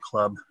matter what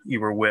club you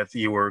were with,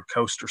 you were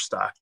Coaster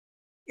Stock.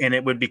 And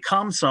it would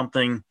become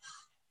something,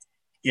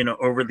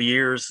 over the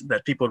years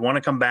that people would want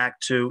to come back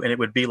to, and it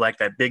would be like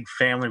that big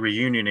family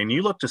reunion. And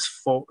you looked as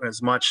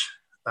much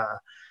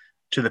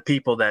to the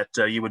people that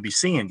you would be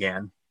seeing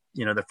again,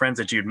 the friends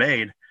that you'd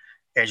made,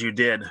 as you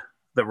did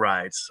the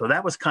rides. So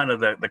that was kind of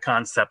the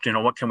concept,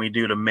 what can we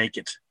do to make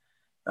it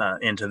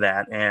into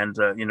that? And,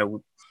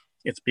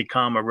 it's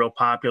become a real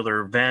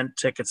popular event.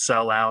 Tickets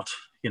sell out,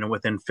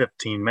 within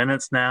 15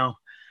 minutes now.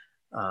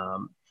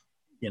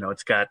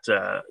 It's got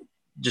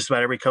just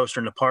about every coaster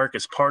in the park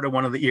is part of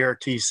one of the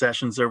ERT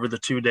sessions over the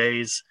 2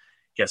 days.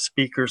 Guest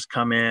speakers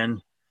come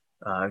in,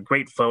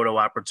 great photo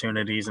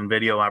opportunities and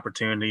video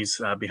opportunities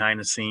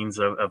behind the scenes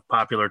of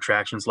popular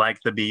attractions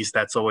like the Beast.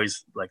 That's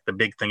always like the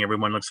big thing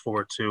everyone looks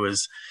forward to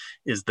is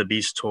the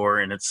Beast Tour.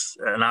 And it's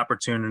an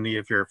opportunity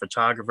if you're a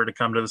photographer to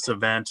come to this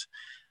event.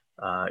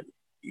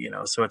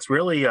 So it's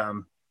really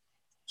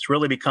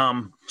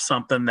become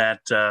something that,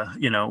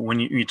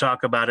 when you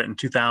talk about it in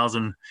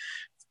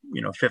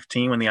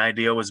 2015, when the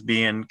idea was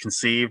being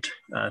conceived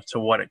to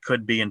what it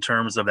could be in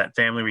terms of that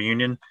family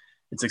reunion,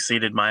 it's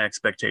exceeded my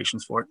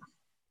expectations for it.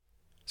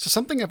 So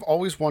something I've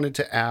always wanted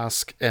to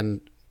ask,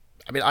 and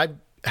I mean, I've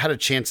had a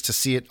chance to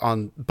see it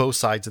on both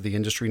sides of the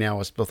industry now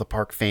as both a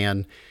park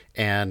fan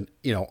and,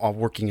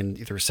 working in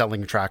either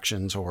selling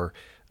attractions or,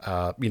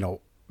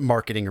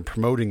 marketing or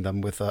promoting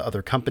them with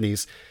other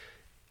companies.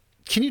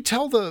 Can you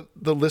tell the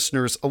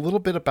listeners a little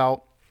bit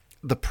about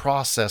the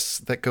process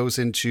that goes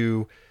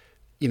into,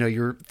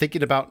 you're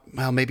thinking about,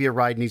 well, maybe a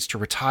ride needs to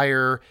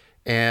retire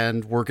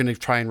and we're going to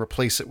try and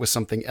replace it with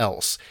something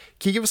else.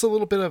 Can you give us a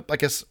little bit of, I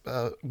guess,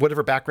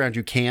 whatever background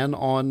you can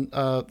on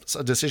a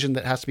decision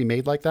that has to be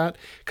made like that?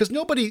 Because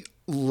nobody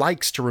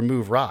likes to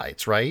remove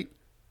rides, right?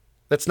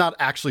 That's not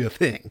actually a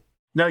thing.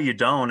 No, you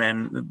don't.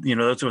 And,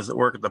 those of us that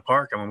work at the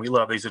park, I mean, we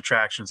love these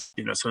attractions,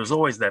 so there's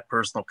always that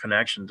personal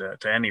connection to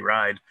any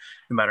ride,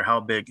 no matter how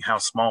big, how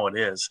small it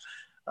is.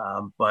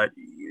 But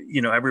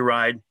every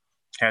ride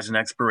has an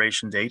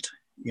expiration date,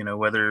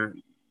 whether,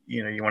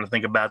 you want to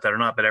think about that or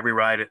not, but every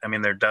ride, I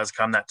mean, there does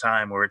come that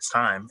time where it's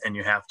time and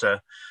you have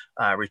to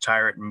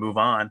retire it and move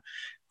on.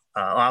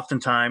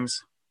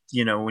 Oftentimes,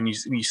 when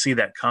you see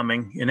that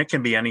coming, and it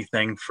can be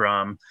anything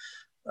from,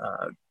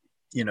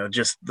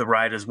 just the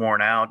ride is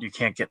worn out, you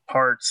can't get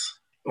parts,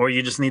 or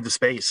you just need the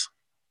space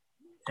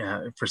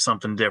for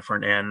something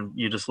different. And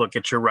you just look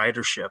at your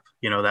ridership,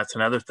 that's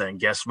another thing.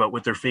 Guests vote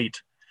with their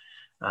feet.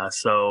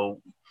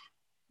 So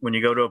when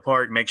you go to a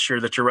park, make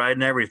sure that you're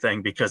riding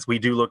everything, because we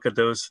do look at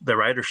the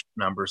ridership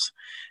numbers.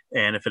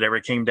 And if it ever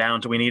came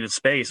down to we needed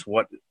space,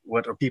 what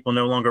are people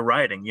no longer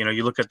riding?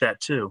 You look at that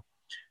too.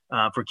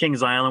 For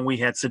Kings Island, we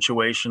had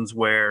situations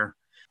where,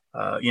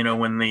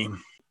 when the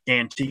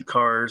antique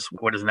cars,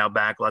 what is now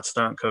Backlot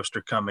Stunt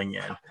Coaster coming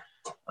in,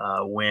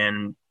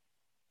 when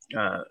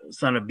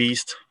Son of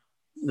Beast,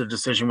 the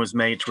decision was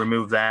made to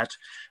remove that.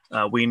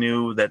 We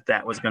knew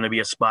that was going to be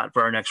a spot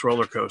for our next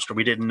roller coaster.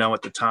 We didn't know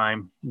at the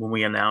time when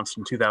we announced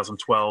in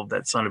 2012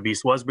 that Son of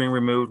Beast was being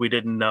removed. We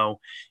didn't know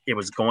it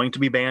was going to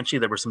be Banshee.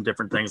 There were some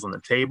different things on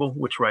the table,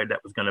 which ride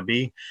that was going to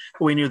be.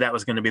 But we knew that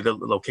was going to be the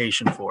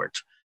location for it.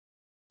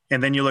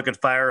 And then you look at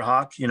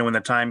Firehawk, when the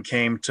time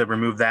came to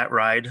remove that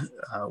ride,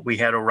 we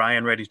had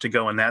Orion ready to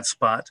go in that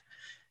spot.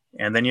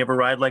 And then you have a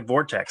ride like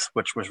Vortex,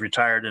 which was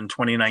retired in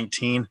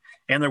 2019,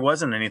 and there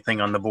wasn't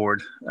anything on the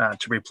board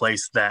to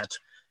replace that.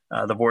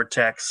 The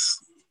Vortex,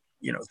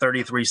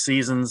 33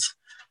 seasons,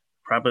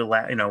 probably,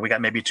 we got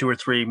maybe 2 or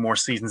 3 more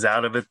seasons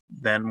out of it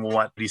than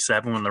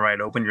 87 when the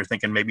ride opened. You're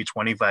thinking maybe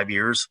 25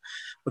 years,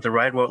 but the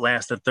ride won't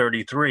last at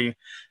 33,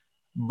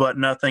 but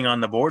nothing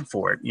on the board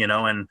for it,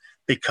 and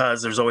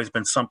because there's always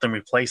been something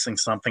replacing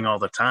something all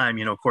the time,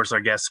 of course,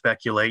 our guests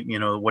speculate,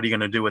 what are you going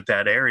to do with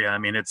that area? I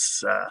mean,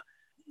 it's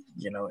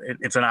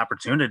an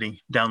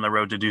opportunity down the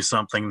road to do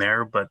something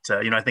there. But,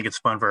 I think it's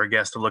fun for our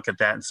guests to look at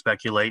that and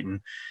speculate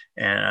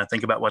and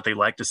think about what they'd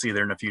like to see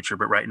there in the future.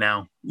 But right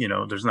now,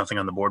 there's nothing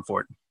on the board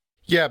for it.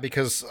 Yeah,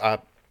 because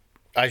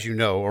as you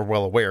know, or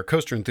well aware,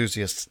 coaster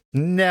enthusiasts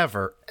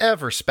never,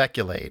 ever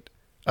speculate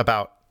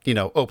about,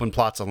 open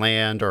plots of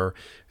land, or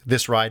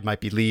this ride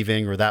might be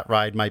leaving, or that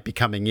ride might be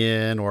coming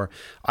in, or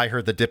I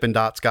heard the Dippin'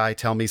 Dots guy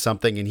tell me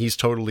something and he's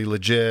totally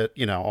legit,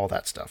 all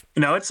that stuff.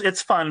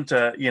 It's fun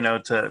to,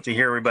 to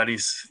hear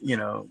everybody's,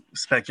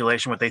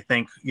 speculation, what they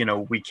think,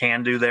 we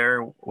can do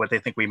there, what they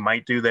think we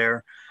might do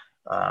there.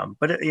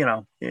 But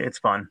it's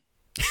fun.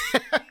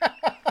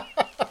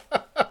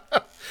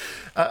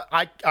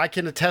 I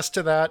can attest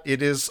to that.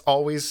 It is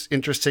always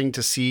interesting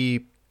to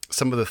see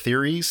some of the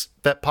theories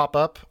that pop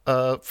up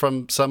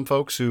from some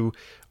folks who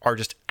are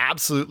just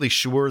absolutely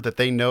sure that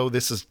they know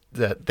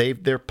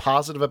they're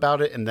positive about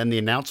it, and then the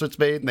announcement's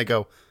made and they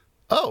go,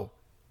 oh,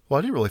 well,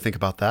 I didn't really think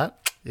about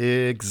that.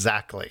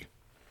 Exactly.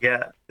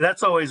 Yeah,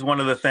 that's always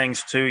one of the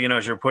things too,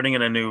 as you're putting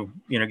in a new,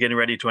 getting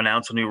ready to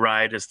announce a new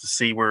ride, is to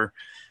see where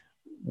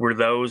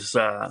those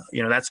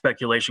that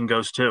speculation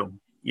goes too.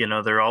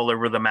 They're all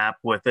over the map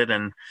with it,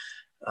 and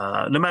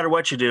no matter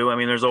what you do, I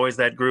mean, there's always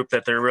that group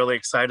that they're really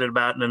excited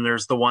about, and then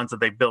there's the ones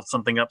that they built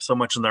something up so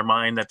much in their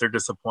mind that they're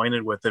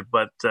disappointed with it.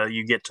 But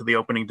you get to the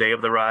opening day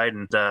of the ride,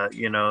 and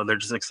they're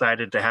just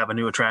excited to have a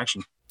new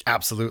attraction.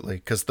 Absolutely,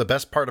 because the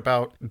best part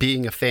about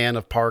being a fan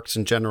of parks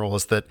in general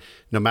is that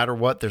no matter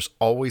what, there's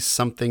always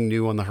something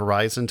new on the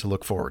horizon to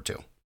look forward to.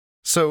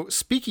 So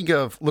speaking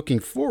of looking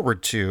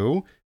forward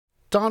to,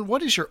 Don,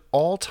 what is your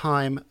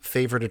all-time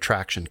favorite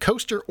attraction,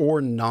 coaster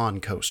or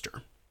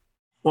non-coaster?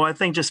 Well, I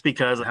think just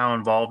because of how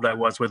involved I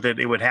was with it,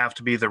 it would have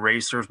to be the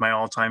Racers, my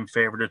all-time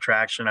favorite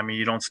attraction. I mean,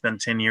 you don't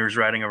spend 10 years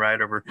riding a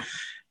ride over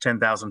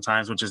 10,000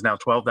 times, which is now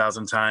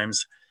 12,000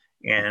 times.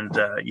 And,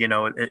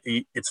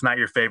 it's not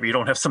your favorite. You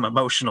don't have some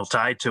emotional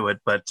tie to it.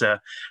 But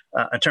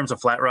in terms of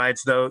flat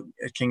rides, though,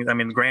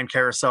 the Grand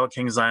Carousel at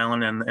Kings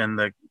Island and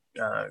the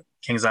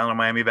Kings Island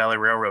Miami Valley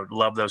Railroad,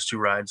 love those 2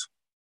 rides.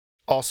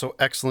 Also,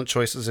 excellent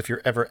choices if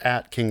you're ever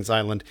at Kings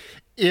Island.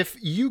 If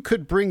you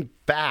could bring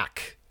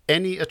back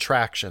any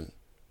attraction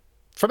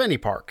from any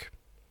park,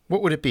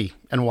 what would it be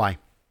and why?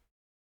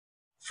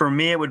 For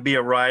me, it would be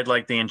a ride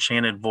like the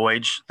Enchanted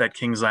Voyage that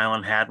Kings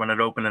Island had when it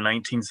opened in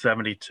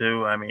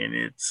 1972. I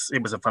mean,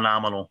 it was a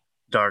phenomenal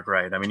dark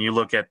ride. I mean, you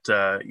look at,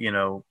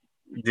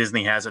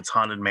 Disney has its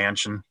Haunted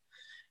Mansion.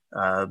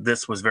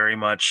 This was very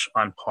much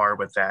on par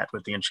with that,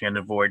 with the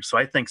Enchanted Voyage. So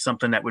I think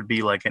something that would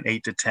be like an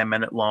 8 to 10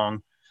 minute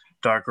long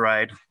dark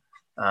ride,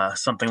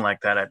 something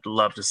like that, I'd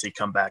love to see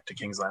come back to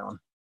Kings Island.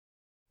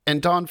 And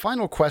Don,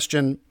 final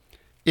question.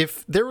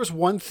 If there was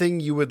one thing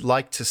you would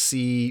like to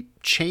see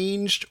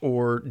changed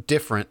or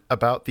different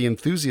about the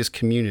enthusiast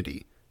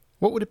community,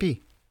 what would it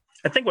be?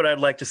 I think what I'd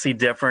like to see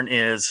different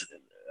is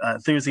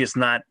enthusiasts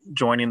not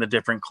joining the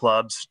different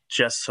clubs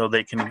just so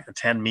they can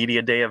attend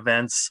media day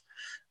events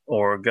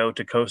or go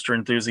to coaster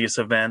enthusiast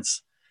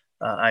events.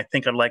 I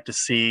think I'd like to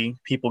see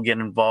people get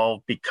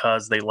involved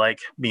because they like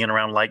being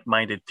around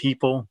like-minded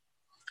people.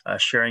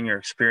 sharing your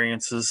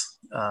experiences,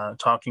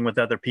 talking with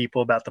other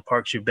people about the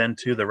parks you've been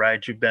to, the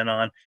rides you've been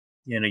on.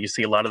 You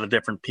see a lot of the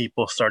different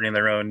people starting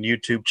their own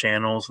YouTube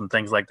channels and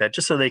things like that,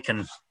 just so they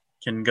can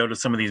go to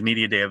some of these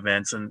media day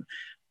events. And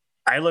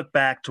I look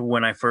back to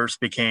when I first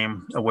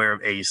became aware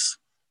of ACE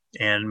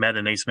and met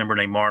an ACE member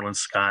named Marlon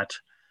Scott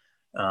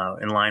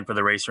in line for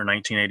the racer in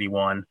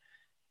 1981.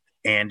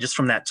 And just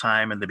from that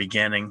time in the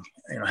beginning,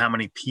 how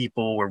many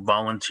people were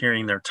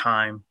volunteering their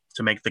time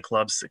to make the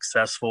club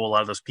successful. A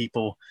lot of those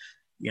people,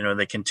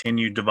 they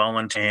continued to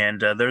volunteer,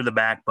 and they're the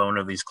backbone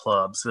of these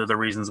clubs. They're the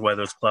reasons why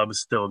those clubs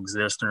still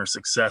exist and are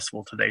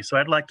successful today. So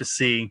I'd like to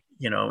see,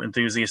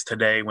 enthusiasts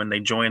today, when they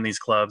join these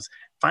clubs,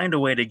 find a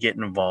way to get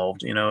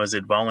involved. Is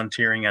it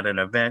volunteering at an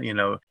event?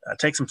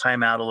 Take some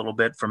time out a little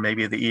bit from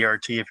maybe the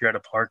ERT if you're at a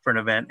park for an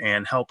event,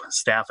 and help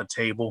staff a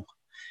table,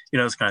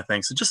 those kind of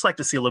things. So just like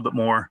to see a little bit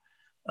more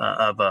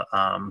of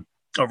a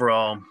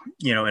overall,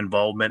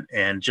 involvement,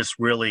 and just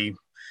really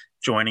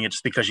joining it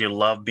just because you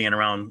love being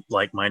around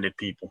like-minded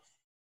people.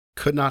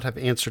 Could not have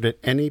answered it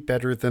any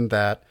better than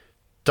that.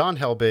 Don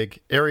Helbig,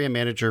 Area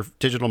Manager,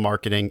 Digital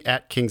Marketing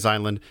at Kings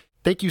Island.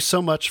 Thank you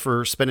so much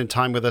for spending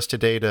time with us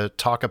today to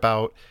talk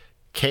about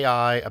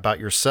KI, about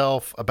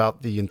yourself,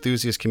 about the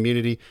enthusiast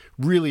community.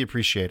 Really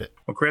appreciate it.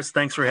 Well, Chris,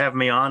 thanks for having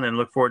me on, and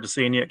look forward to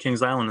seeing you at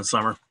Kings Island this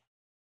summer.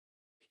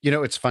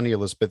 It's funny,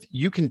 Elizabeth,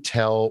 you can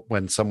tell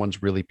when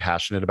someone's really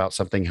passionate about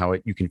something, how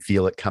you can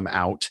feel it come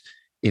out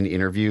in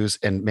interviews.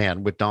 And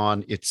man, with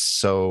Don, it's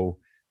so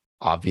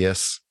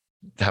obvious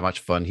how much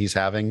fun he's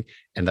having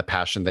and the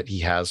passion that he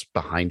has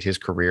behind his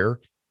career.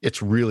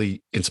 It's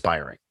really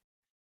inspiring.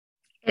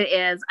 It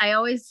is. I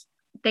always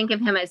think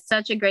of him as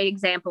such a great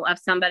example of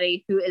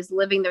somebody who is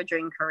living their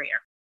dream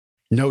career.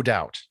 No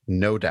doubt.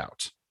 No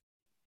doubt.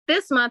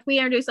 This month, we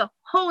introduce a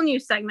whole new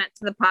segment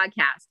to the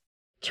podcast,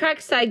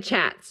 Trackside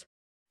Chats.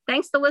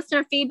 Thanks to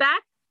listener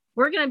feedback,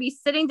 we're going to be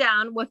sitting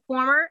down with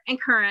former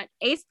and current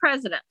ACE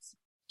presidents.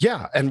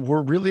 Yeah, and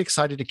we're really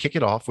excited to kick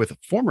it off with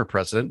former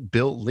president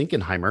Bill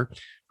Linkenheimer,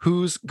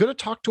 who's going to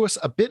talk to us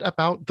a bit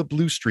about the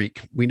Blue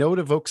Streak. We know it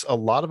evokes a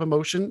lot of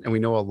emotion, and we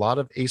know a lot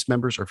of ACE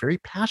members are very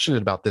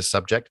passionate about this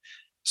subject.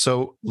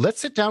 So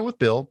let's sit down with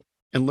Bill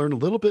and learn a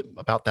little bit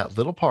about that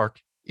little park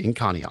in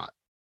Conneaut.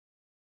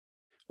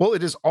 Well,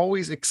 it is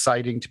always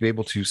exciting to be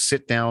able to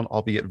sit down,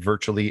 albeit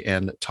virtually,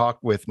 and talk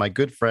with my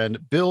good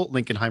friend, Bill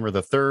Linkenheimer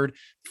III,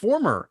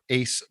 former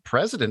ACE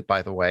president,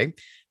 by the way,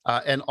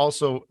 and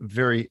also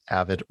very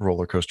avid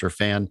roller coaster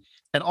fan,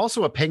 and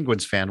also a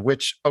Penguins fan,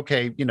 which,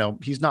 okay,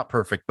 he's not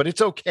perfect, but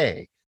it's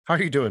okay. How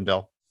are you doing,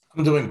 Bill?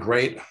 I'm doing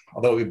great,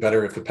 although it'd be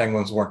better if the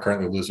Penguins weren't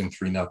currently losing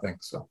 3-0.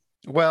 So.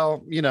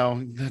 Well,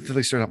 at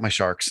least they're not my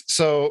Sharks.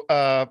 So,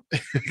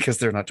 because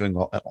they're not doing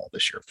well at all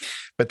this year,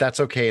 but that's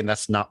okay. And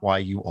that's not why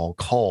you all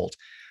called.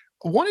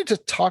 I wanted to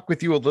talk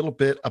with you a little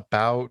bit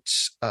about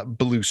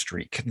Blue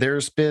Streak.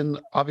 There's been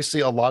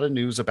obviously a lot of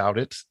news about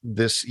it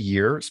this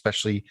year,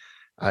 especially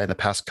in the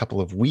past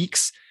couple of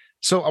weeks.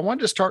 So I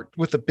wanted to start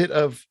with a bit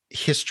of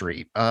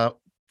history.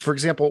 For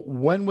example,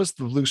 when was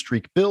the Blue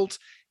Streak built,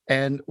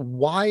 and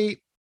why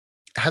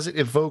has it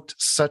evoked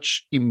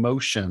such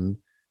emotion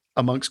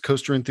amongst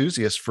coaster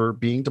enthusiasts for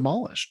being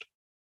demolished?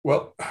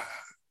 Well,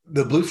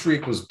 the Blue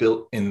Streak was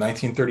built in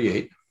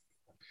 1938,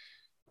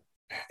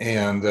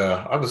 and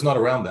I was not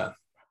around then.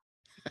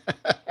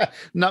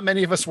 Not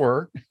many of us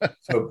were.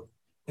 So,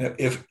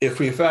 if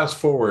we fast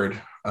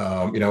forward,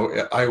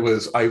 I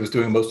was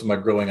doing most of my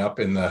growing up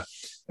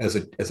as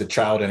a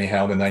child,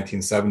 anyhow, in the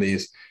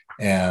 1970s,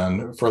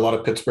 and for a lot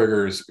of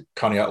Pittsburghers,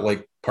 Conneaut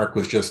Lake Park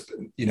was just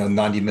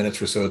 90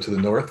 minutes or so to the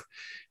north,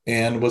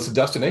 and was a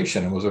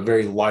destination. It was a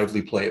very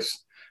lively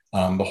place.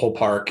 The whole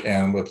park,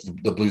 and with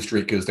the Blue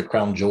Streak, is the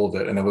crown jewel of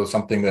it. And it was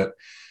something that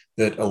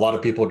a lot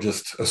of people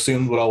just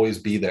assumed would always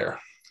be there.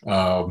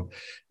 And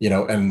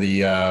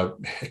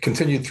it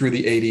continued through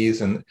the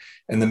 80s,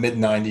 and the mid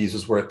 90s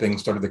is where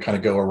things started to kind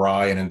of go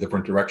awry and in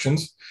different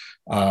directions.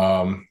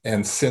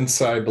 And since,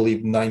 I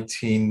believe,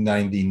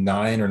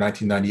 1999 or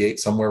 1998,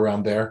 somewhere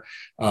around there,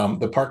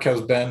 the park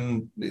has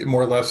been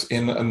more or less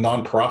in a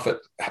nonprofit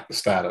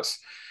status.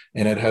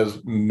 And it has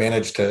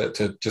managed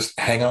to just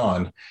hang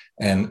on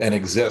and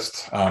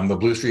exist. The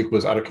Blue Streak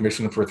was out of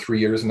commission for 3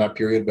 years in that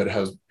period, but it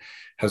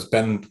has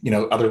been,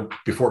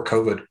 before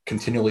COVID,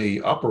 continually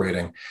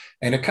operating.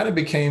 And it kind of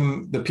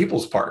became the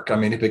people's park. I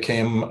mean, it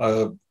became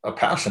a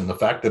passion. The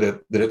fact that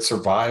it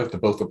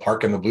survived both the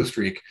park and the Blue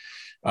Streak,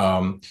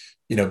 became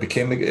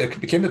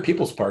the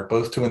people's park,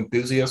 both to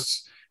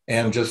enthusiasts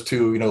and just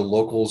to,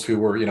 locals who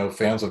were,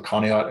 fans of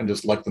Conneaut and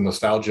just liked the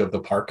nostalgia of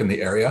the park and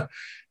the area.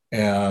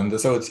 And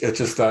so it's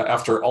just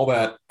after all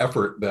that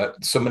effort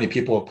that so many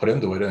people have put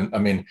into it. And I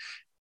mean,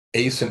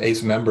 ACE and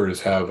ACE members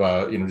have,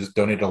 just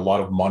donated a lot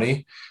of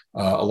money,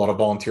 a lot of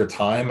volunteer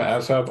time,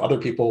 as have other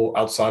people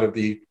outside of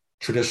the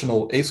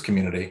traditional ACE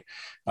community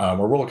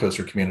or roller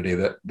coaster community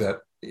that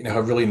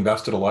have really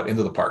invested a lot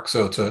into the park.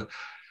 So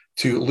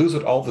to lose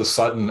it all of a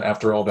sudden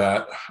after all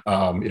that,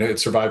 it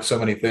survived so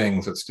many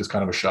things. It's just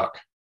kind of a shock.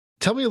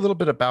 Tell me a little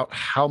bit about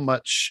how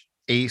much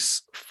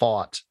ACE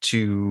fought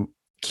to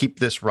keep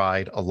this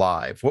ride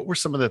alive? What were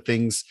some of the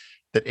things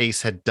that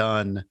Ace had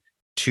done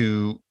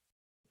to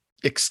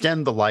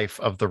extend the life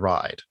of the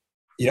ride?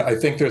 Yeah, I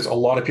think there's a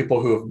lot of people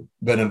who have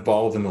been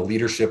involved in the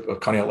leadership of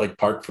Conneaut Lake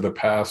Park for the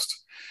past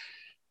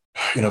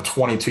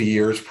 22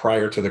 years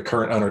prior to the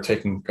current owner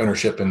taking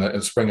ownership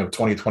in spring of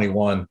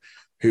 2021,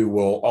 who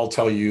will all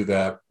tell you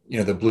that,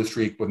 the Blue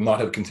Streak would not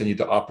have continued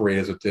to operate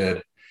as it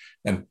did.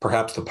 And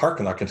perhaps the park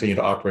would not continue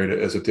to operate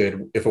as it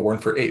did if it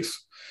weren't for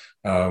Ace.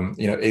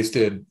 Ace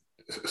did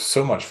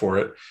so much for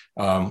it.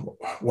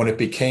 When it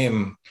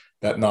became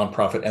that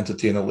nonprofit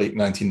entity in the late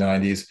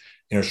 1990s,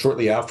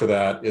 shortly after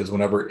that is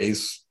whenever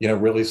Ace,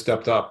 really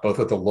stepped up both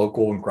at the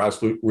local and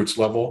grassroots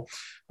level,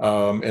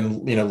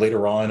 and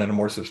later on at a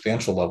more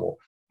substantial level.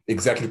 The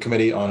executive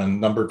committee on a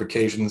number of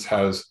occasions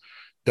has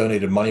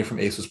donated money from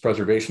Ace's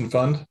preservation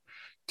fund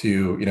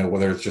to,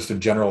 whether it's just a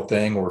general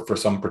thing or for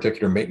some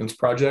particular maintenance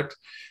project.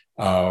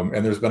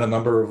 And there's been a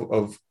number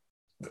of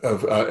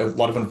a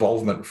lot of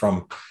involvement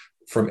from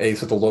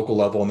Ace at the local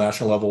level and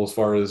national level as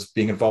far as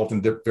being involved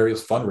in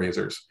various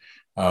fundraisers.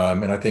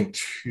 And I think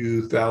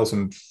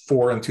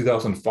 2004 and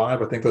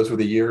 2005, I think those were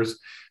the years.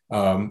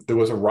 There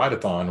was a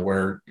ride-a-thon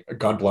where,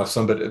 God bless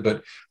them,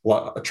 but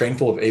a train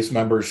full of Ace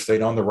members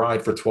stayed on the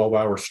ride for 12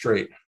 hours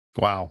straight.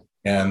 Wow.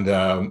 And,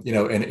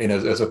 and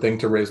as a thing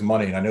to raise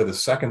money. And I know the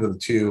second of the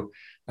two,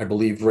 I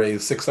believe,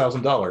 raised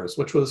 $6,000,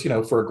 which was,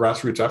 for a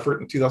grassroots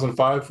effort in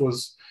 2005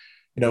 was,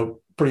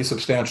 pretty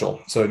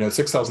substantial. So,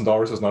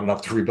 $6,000 is not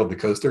enough to rebuild the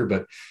coaster,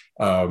 but,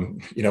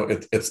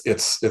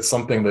 it's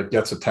something that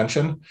gets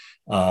attention,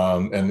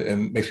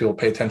 and makes people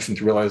pay attention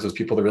to realize there's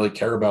people that really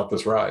care about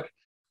this ride.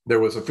 There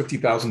was a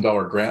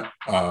 $50,000 grant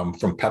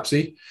from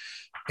Pepsi.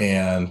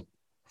 And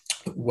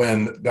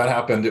when that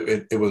happened,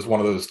 it was one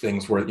of those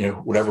things where,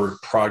 whatever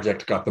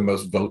project got the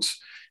most votes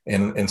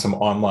in some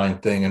online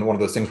thing. And one of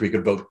those things where you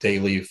could vote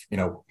daily,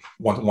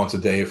 once a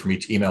day from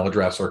each email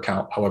address or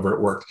account, however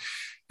it worked.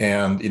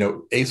 And,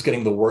 Ace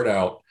getting the word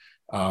out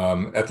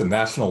at the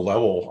national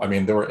level. I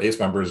mean, there were Ace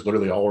members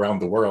literally all around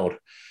the world,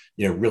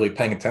 really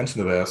paying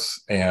attention to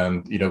this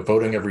and,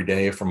 voting every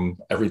day from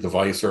every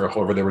device or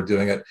however they were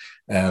doing it.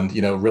 And,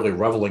 really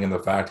reveling in the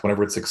fact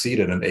whenever it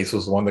succeeded. And Ace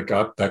was the one that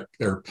got that,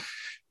 or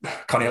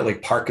Conneaut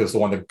Lake Park is the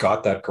one that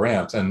got that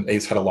grant. And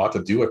Ace had a lot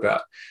to do with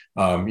that.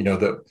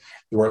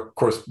 There were, of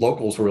course,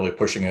 locals were really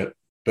pushing it,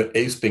 but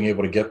Ace being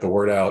able to get the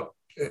word out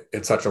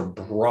at such a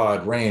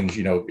broad range,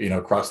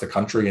 across the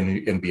country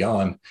and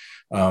beyond,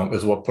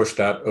 is what pushed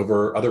that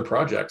over other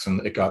projects.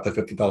 And it got the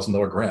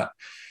 $50,000 grant.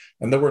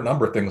 And there were a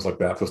number of things like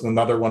that. There's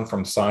another one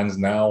from Signs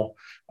Now,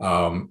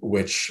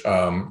 which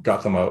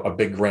got them a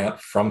big grant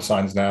from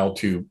Signs Now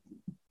to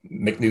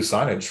make new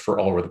signage for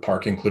all over the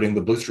park, including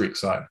the Blue Streak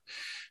sign.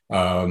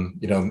 And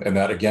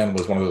that, again,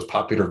 was one of those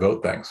popular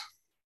vote things.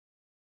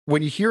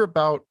 When you hear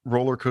about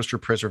roller coaster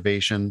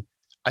preservation,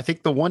 I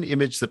think the one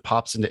image that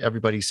pops into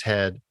everybody's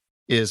head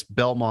is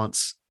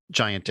Belmont's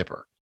Giant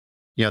Dipper.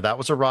 That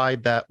was a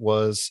ride that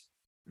was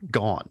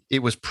gone. It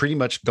was pretty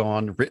much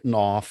gone, written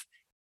off.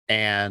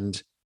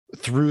 And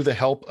through the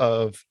help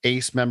of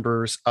Ace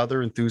members,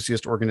 other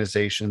enthusiast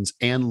organizations,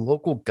 and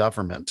local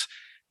government,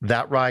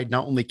 that ride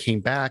not only came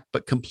back,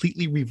 but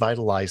completely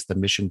revitalized the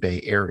Mission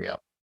Bay area.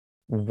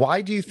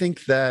 Why do you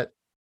think that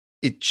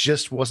it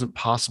just wasn't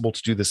possible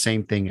to do the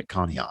same thing at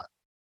Conneaut?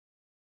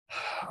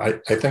 I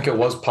think it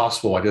was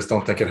possible. I just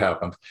don't think it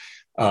happened.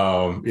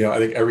 I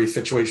think every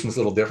situation is a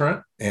little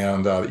different.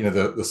 And,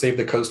 the Save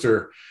the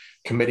Coaster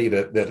committee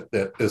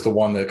that is the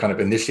one that kind of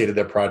initiated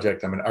that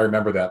project. I mean, I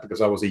remember that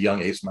because I was a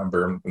young Ace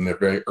member in the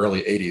very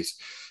early 80s.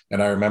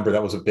 And I remember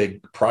that was a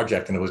big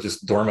project and it was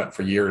just dormant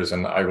for years.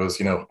 And I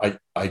was,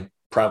 I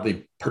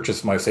proudly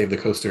purchased my Save the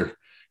Coaster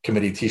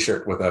committee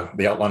t-shirt with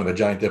the outline of the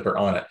Giant Dipper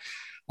on it.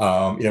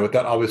 But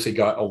that obviously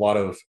got a lot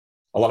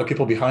of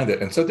people behind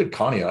it. And so did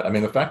Conneaut. I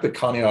mean, the fact that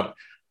Conneaut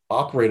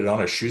operated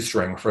on a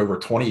shoestring for over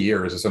 20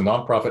 years as a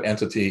nonprofit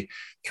entity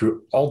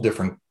through all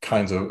different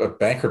kinds of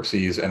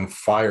bankruptcies and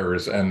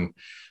fires. And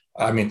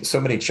I mean, so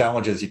many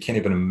challenges you can't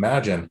even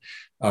imagine.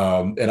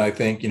 And I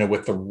think,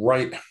 with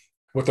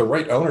the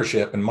right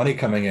ownership and money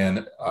coming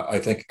in, I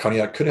think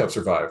Conneaut could have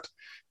survived.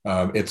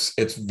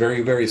 It's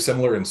very, very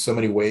similar in so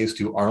many ways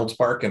to Arnold's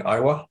Park in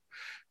Iowa,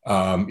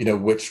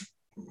 which,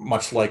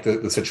 much like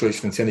the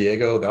situation in San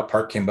Diego, that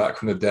park came back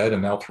from the dead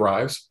and now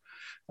thrives.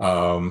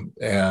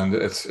 And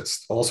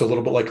it's also a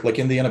little bit like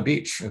Indiana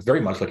Beach. It's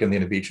very much like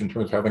Indiana Beach in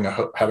terms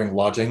of having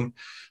lodging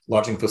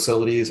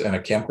facilities and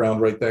a campground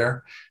right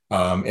there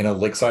in a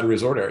lakeside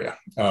resort area.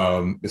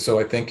 So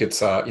I think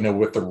it's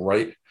with the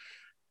right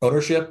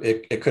ownership,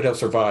 it could have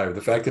survived.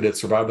 The fact that it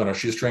survived on a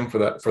shoestring for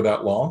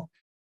that long,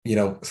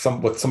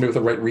 somebody with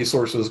the right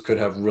resources could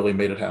have really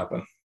made it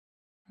happen.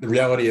 The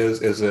reality is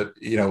that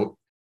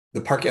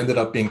the park ended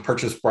up being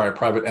purchased by a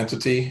private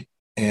entity,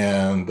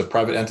 and the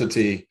private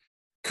entity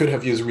could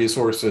have used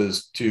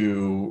resources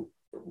to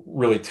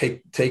really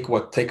take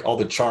all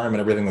the charm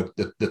and everything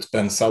that's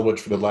been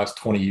salvaged for the last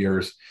 20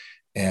 years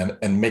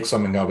and make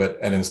something of it.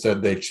 And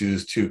instead they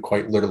choose to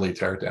quite literally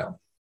tear it down.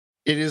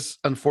 It is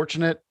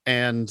unfortunate,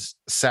 and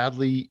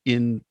sadly,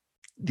 in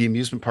the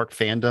amusement park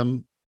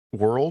fandom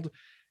world,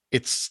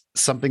 it's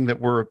something that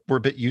we're a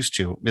bit used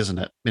to, isn't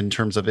it? In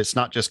terms of, it's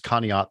not just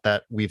Conneaut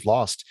that we've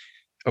lost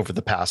over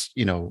the past,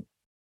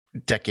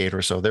 decade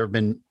or so. There have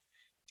been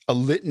a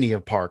litany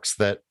of parks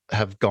that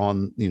have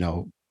gone,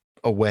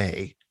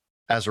 away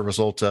as a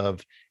result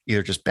of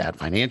either just bad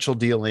financial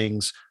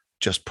dealings,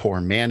 just poor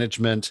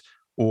management,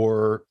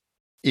 or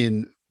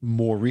in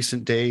more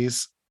recent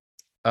days,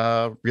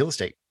 real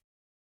estate.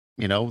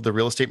 The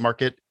real estate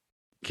market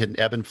can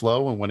ebb and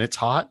flow. And when it's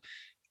hot,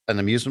 an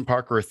amusement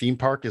park or a theme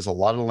park is a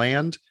lot of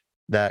land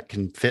that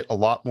can fit a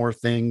lot more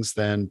things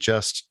than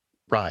just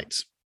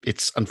rides.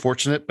 It's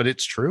unfortunate, but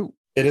it's true.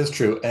 It is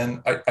true.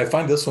 And I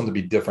find this one to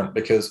be different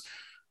because,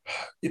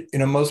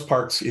 most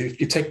parks, if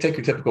you take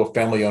your typical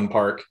family-owned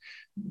park,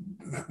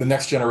 the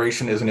next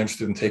generation isn't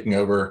interested in taking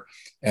over.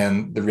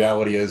 And the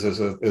reality is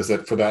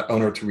that for that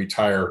owner to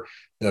retire,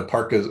 the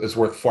park is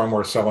worth far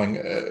more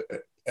selling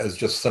as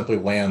just simply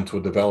land to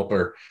a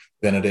developer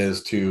than it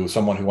is to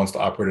someone who wants to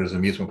operate it as an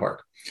amusement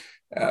park.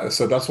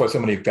 So that's why so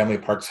many family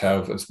parks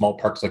and small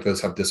parks like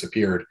this have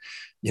disappeared.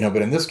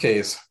 But in this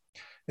case,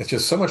 it's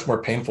just so much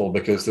more painful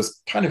because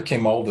this kind of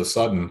came all of a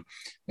sudden,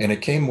 and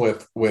it came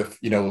with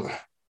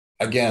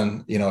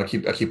again, I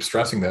keep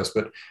stressing this,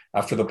 but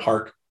after the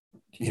park,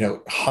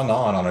 hung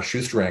on a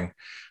shoestring,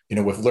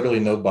 with literally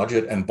no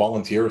budget and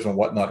volunteers and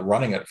whatnot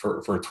running it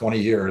for 20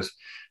 years,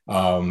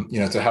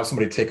 to have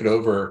somebody take it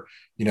over,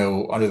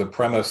 under the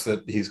premise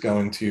that he's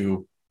going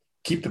to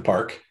keep the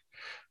park,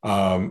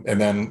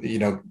 and then,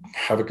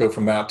 have it go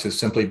from that to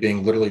simply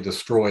being literally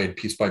destroyed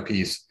piece by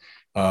piece,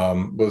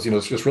 was,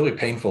 it's just really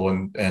painful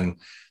and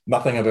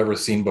nothing I've ever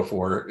seen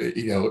before,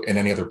 in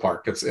any other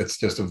park. It's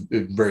just a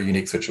very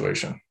unique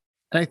situation.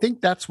 And I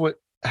think that's what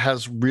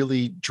has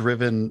really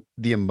driven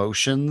the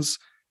emotions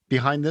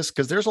behind this,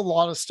 because there's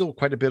still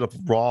quite a bit of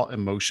raw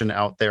emotion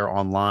out there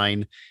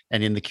online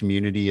and in the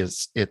community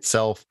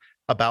itself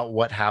about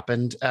what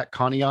happened at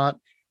Conneaut.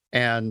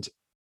 And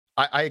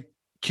I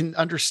can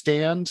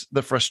understand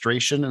the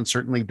frustration and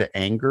certainly the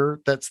anger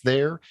that's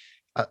there.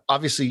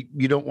 Obviously,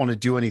 you don't want to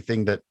do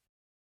anything that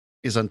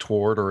is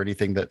untoward or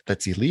anything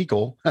that's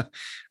illegal,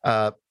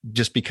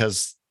 just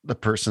because the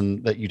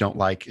person that you don't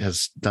like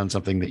has done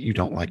something that you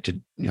don't like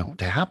to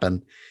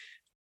happen.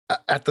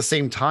 At the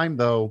same time,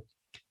 though,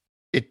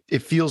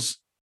 it feels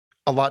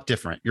a lot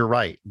different. You're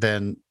right,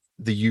 than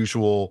the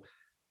usual.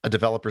 A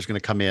developer is going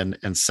to come in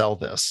and sell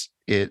this.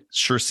 It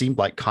sure seemed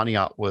like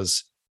Conneaut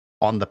was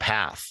on the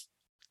path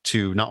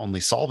to not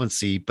only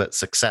solvency but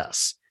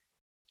success,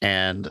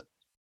 and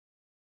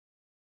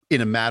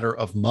in a matter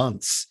of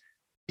months,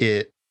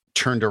 it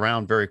turned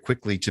around very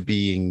quickly to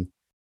being,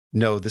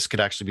 no, this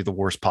could actually be the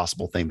worst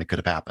possible thing that could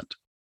have happened.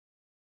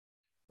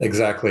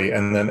 Exactly.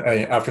 And then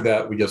after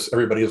that,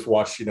 everybody just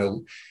watched,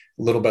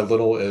 little by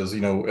little as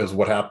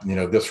what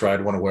happened. This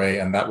ride went away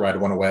and that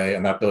ride went away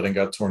and that building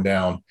got torn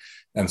down.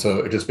 And so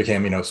it just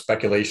became,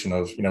 speculation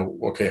of,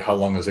 okay, how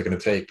long is it going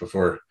to take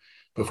before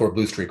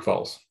Blue Streak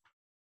falls?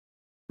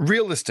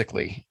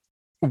 Realistically,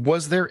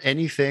 was there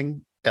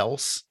anything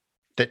else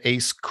that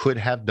Ace could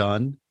have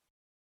done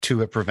to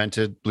have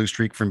prevented Blue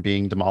Streak from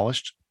being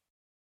demolished?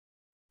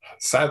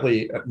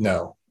 Sadly,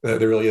 no, there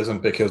really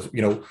isn't, because,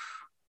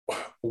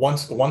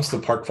 once the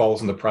park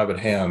falls into private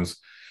hands,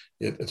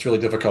 it's really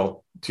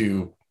difficult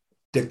to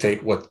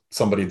dictate what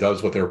somebody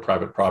does with their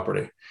private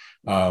property.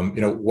 When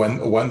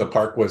the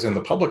park was in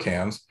the public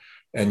hands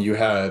and you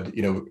had,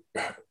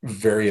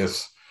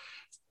 various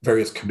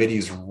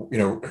committees,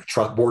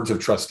 boards of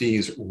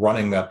trustees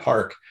running that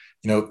park,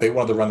 they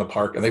wanted to run the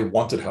park and they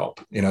wanted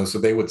help, so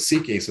they would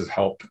seek Ace's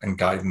help and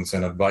guidance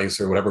and advice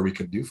or whatever we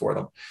could do for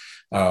them.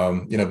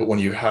 But when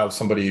you have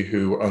somebody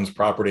who owns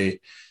property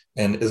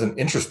and isn't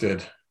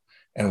interested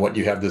in what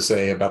you have to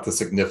say about the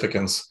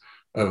significance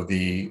of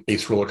the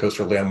Ace roller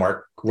coaster,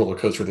 landmark roller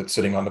coaster that's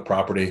sitting on the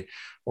property,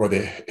 or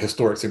the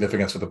historic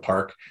significance of the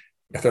park,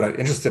 if they're not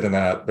interested in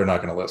that, they're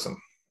not going to listen.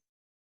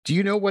 Do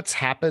you know what's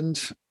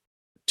happened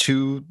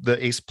to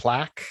the Ace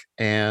plaque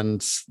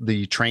and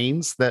the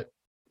trains that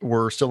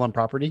were still on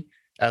property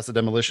as the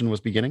demolition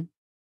was beginning?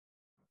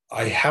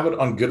 I have it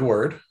on good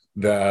word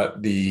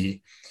that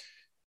the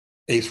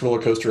Ace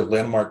roller coaster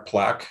landmark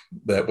plaque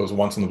that was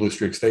once in the Blue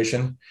Streak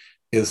station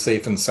is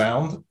safe and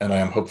sound, and I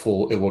am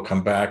hopeful it will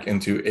come back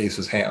into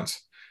Ace's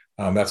hands.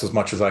 That's as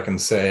much as I can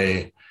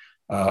say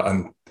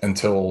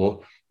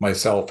until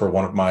myself or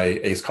one of my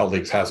Ace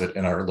colleagues has it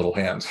in our little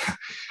hands.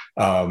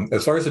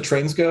 As far as the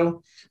trains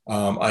go,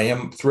 I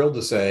am thrilled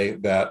to say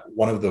that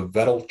one of the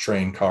Vettel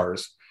train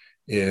cars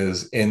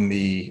is in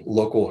the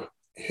local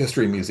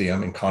history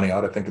museum in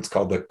Conneaut. I think it's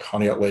called the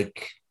Conneaut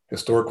Lake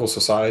Historical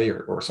Society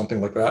or something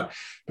like that,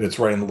 but it's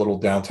right in the little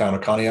downtown of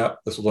Conneaut.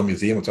 This little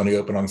museum, it's only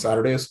open on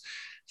Saturdays.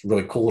 It's a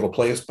really cool little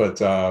place, but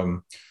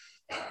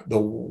the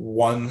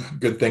one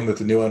good thing that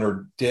the new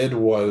owner did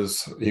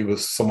was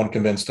someone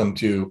convinced him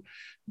to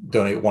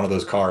donate one of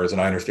those cars, and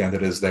I understand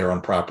it is there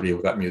on property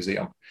of that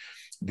museum.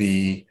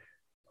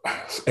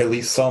 At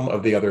least some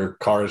of the other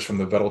cars from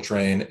the Vettel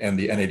train and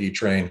the NAD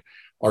train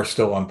are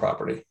still on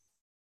property.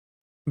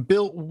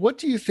 Bill, what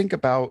do you think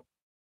about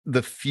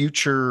the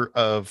future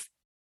of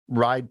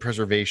ride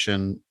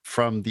preservation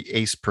from the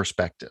ACE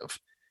perspective?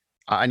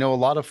 I know a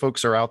lot of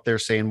folks are out there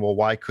saying, well,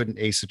 why couldn't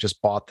ACE have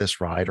just bought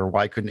this ride, or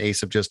why couldn't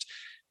ACE have just,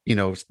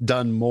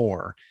 done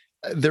more?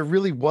 There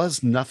really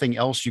was nothing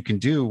else you can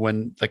do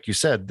when, like you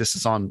said, this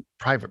is on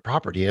private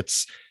property.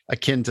 It's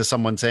akin to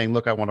someone saying,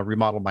 look, I want to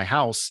remodel my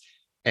house.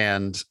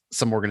 And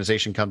some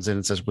organization comes in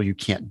and says, well, you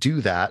can't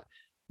do that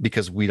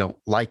because we don't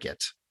like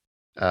it.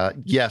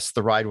 Yes,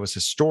 the ride was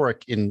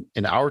historic in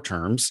our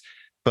terms,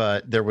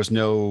 but there was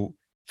no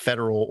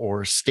federal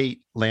or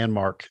state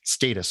landmark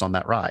status on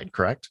that ride,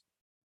 correct?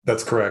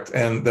 That's correct.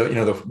 And the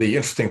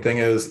interesting thing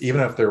is,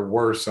 even if there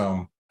were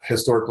some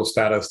historical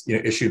status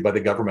issued by the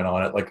government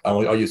on it, like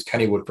I'll use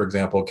Kennywood, for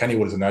example.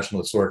 Kennywood is a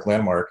National Historic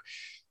Landmark.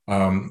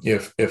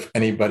 If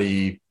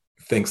anybody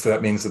thinks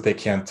that means that they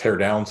can't tear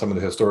down some of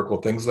the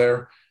historical things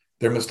there,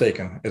 they're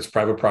mistaken. It's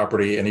private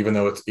property. And even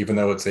though it's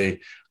the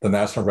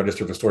National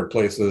Register of Historic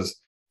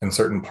Places, and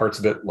certain parts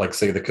of it, like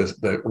say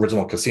the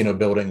original casino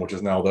building, which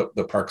is now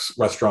the Parks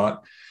Restaurant,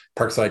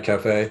 Parkside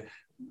Cafe,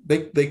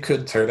 they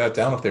could tear that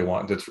down if they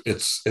want.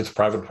 It's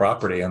private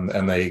property, and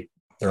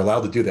they're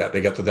allowed to do that.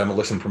 They get the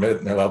demolition permit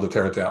and they're allowed to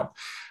tear it down.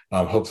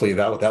 Hopefully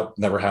that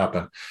never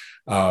happen.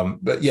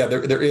 But yeah,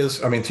 there is,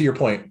 to your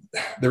point,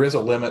 there is a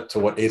limit to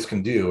what ACE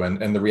can do.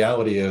 And the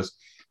reality is,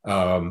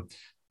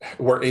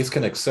 where ACE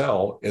can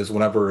excel is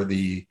whenever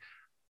the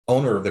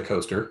owner of the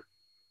coaster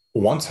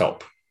wants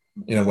help.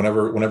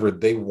 Whenever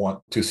they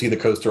want to see the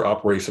coaster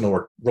operational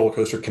or roller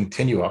coaster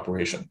continue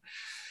operation,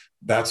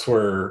 that's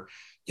where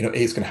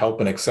ACE can help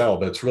and excel.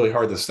 But it's really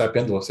hard to step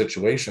into a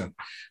situation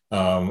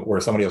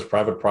where somebody has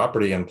private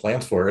property and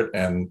plans for it,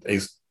 and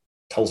ACE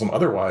tells them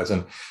otherwise.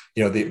 And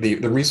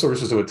the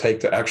resources it would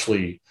take to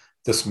actually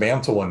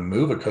dismantle and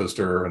move a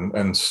coaster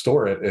and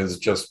store it is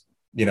just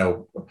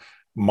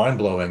mind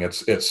blowing.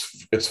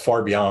 It's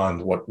far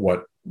beyond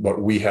what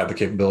we have the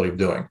capability of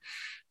doing.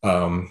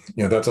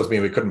 That doesn't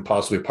mean we couldn't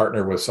possibly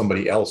partner with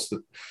somebody else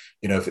that,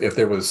 if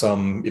there was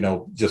some,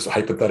 just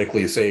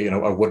hypothetically say,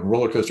 a wooden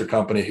roller coaster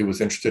company who was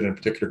interested in a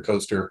particular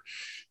coaster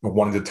and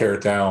wanted to tear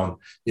it down,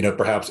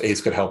 perhaps ACE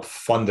could help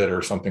fund it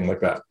or something like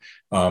that.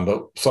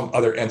 But some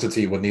other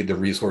entity would need the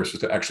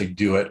resources to actually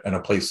do it and a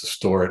place to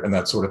store it and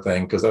that sort of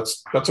thing, because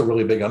that's a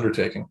really big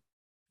undertaking.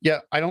 Yeah,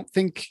 I don't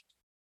think,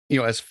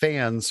 as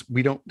fans,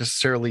 we don't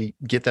necessarily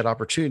get that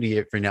opportunity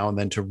every now and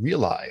then to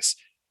realize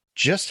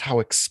just how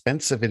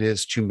expensive it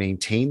is to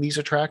maintain these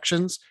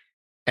attractions,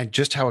 and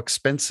just how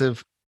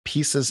expensive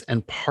pieces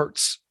and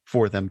parts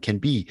for them can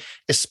be,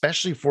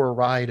 especially for a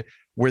ride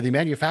where the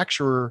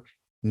manufacturer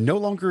no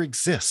longer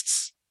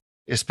exists,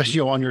 especially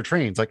on your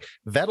trains. Like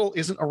Vettel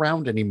isn't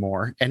around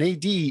anymore.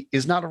 NAD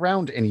is not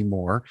around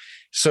anymore.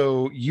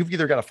 So you've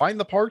either got to find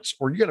the parts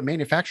or you got to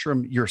manufacture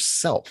them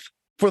yourself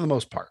for the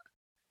most part.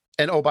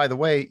 And oh, by the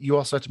way, you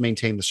also have to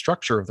maintain the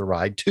structure of the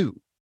ride too.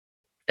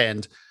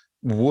 And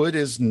wood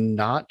is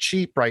not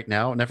cheap right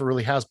now. It never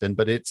really has been,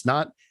 but it's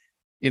not,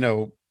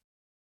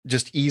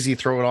 just easy,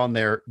 throw it on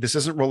there. This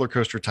isn't Roller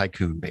Coaster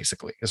Tycoon,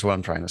 basically, is what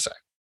I'm trying to say.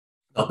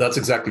 No, that's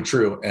exactly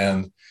true.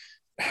 And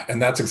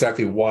that's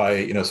exactly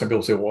why, some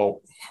people say,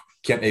 well,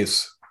 can't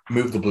ACE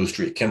move the Blue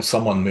Streak? Can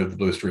someone move the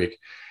Blue Streak?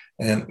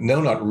 And no,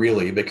 not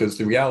really, because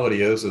the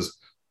reality is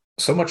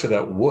so much of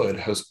that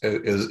wood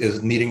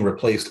is needing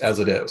replaced as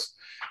it is.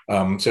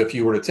 So if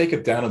you were to take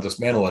it down and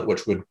dismantle it,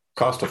 which would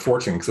cost a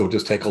fortune because it would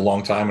just take a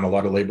long time and a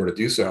lot of labor to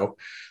do so,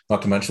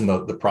 not to mention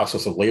the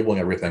process of labeling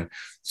everything.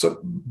 So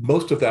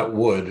most of that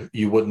wood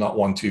you would not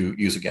want to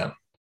use again.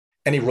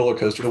 Any roller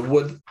coaster, the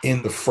wood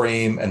in the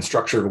frame and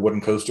structure of a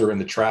wooden coaster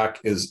and the track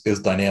is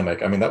dynamic.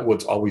 That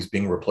wood's always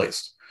being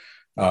replaced.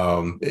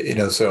 So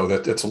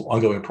that it's an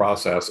ongoing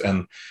process.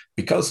 And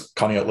because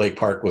Conneaut Lake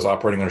Park was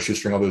operating on a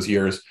shoestring all those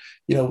years,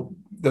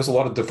 there's a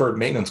lot of deferred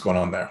maintenance going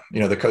on there.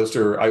 The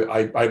coaster,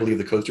 I believe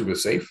the coaster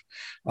was safe.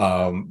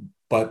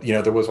 But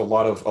there was a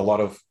lot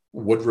of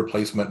wood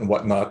replacement and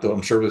whatnot that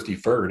I'm sure was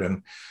deferred.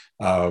 And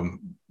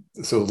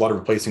so a lot of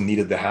replacing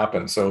needed to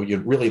happen. So you're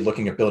really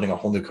looking at building a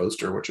whole new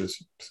coaster, which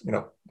is,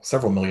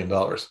 several $1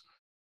 million.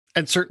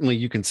 And certainly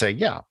you can say,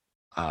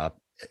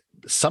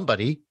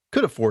 somebody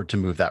could afford to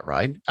move that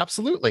ride.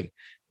 Absolutely.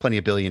 Plenty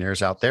of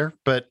billionaires out there,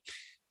 but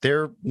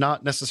they're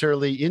not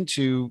necessarily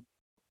into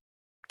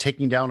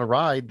taking down a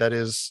ride that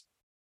is,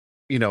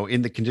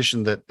 in the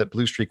condition that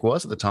Blue Streak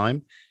was at the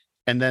time,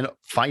 and then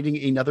finding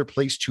another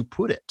place to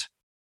put it.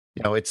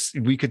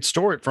 We could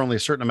store it for only a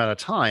certain amount of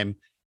time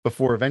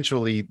before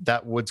eventually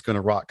that wood's going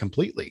to rot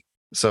completely.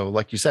 So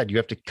like you said, you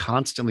have to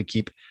constantly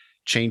keep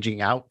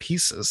changing out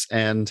pieces.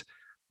 And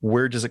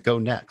where does it go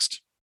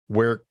next?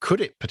 Where could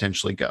it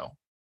potentially go?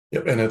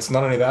 Yep. And it's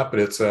not only that, but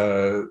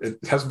it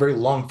has a very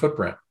long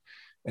footprint.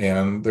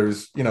 And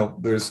there's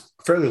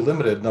fairly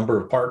limited number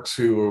of parks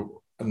who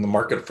are in the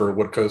market for a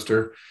wood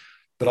coaster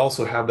that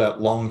also have that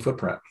long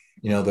footprint.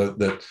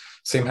 The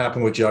same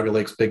happened with Geauga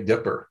Lake's Big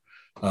Dipper,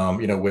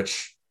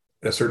 which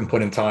at a certain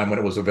point in time when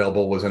it was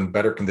available was in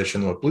better condition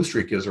than what Blue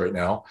Streak is right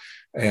now.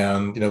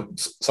 And,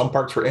 some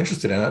parks were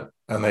interested in it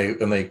and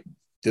they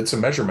did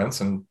some measurements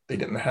and they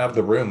didn't have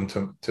the room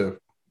to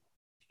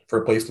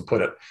for a place to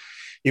put it.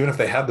 Even if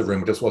they had the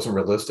room, it just wasn't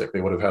realistic.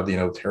 They would have had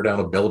to, tear down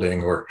a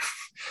building or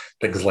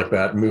things like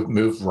that,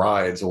 move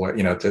rides, or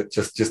to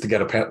just to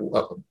get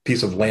a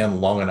piece of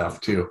land long enough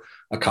to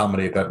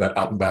accommodate that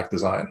out and back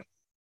design.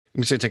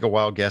 You say take a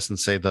wild guess and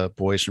say the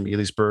boys from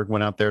Elysburg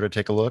went out there to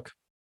take a look.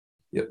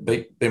 Yeah,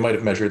 they might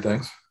have measured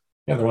things.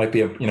 Yeah, there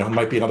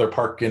might be another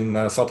park in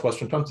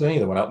southwestern Pennsylvania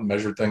that went out and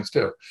measured things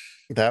too.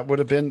 That would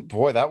have been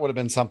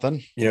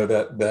something.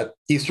 That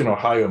Eastern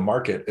Ohio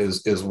market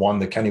is one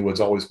that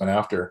Kennywood's always been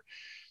after.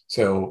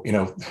 So,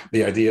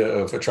 the idea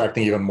of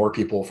attracting even more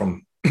people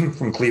from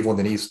Cleveland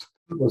and East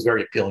was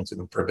very appealing to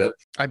them for a bit.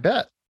 I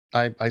bet.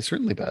 I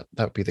certainly bet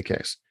that would be the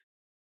case.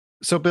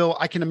 So, Bill,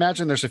 I can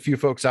imagine there's a few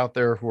folks out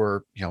there who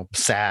are,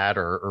 sad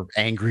or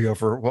angry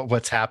over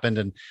what's happened,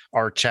 and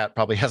our chat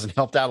probably hasn't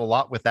helped out a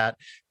lot with that.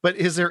 But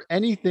is there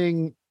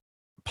anything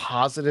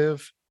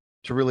positive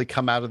to really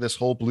come out of this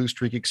whole Blue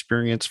Streak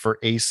experience for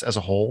ACE as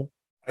a whole?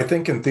 I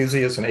think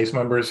enthusiasts and ACE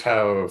members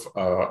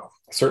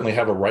certainly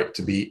have a right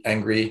to be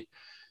angry,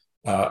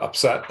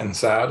 upset, and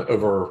sad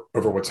over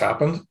what's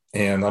happened,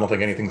 and I don't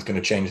think anything's going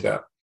to change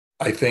that.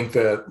 I think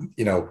that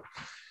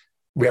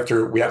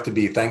we have to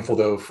be thankful,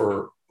 though,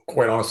 for,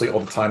 quite honestly, all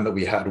the time that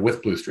we had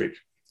with Blue Streak,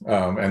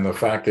 and the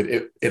fact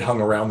that it hung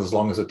around as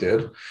long as it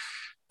did,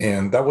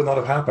 and that would not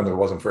have happened if it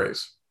wasn't for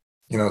ACE.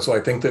 So I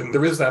think that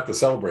there is that to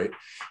celebrate.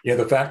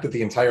 The fact that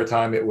the entire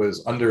time it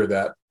was under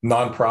that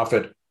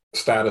nonprofit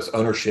status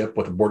ownership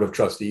with the board of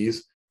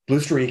trustees, Blue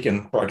Streak,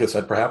 and like I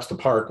said, perhaps the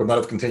park would not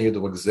have continued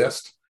to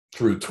exist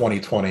through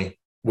 2020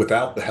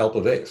 without the help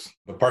of ACE.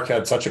 The park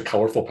had such a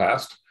colorful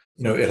past.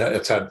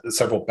 It's had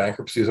several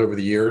bankruptcies over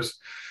the years.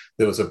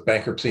 There was a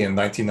bankruptcy in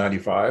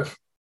 1995,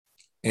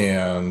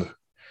 and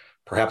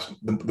perhaps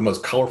the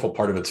most colorful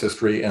part of its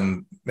history,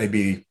 and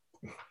maybe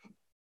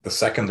the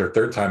second or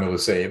third time it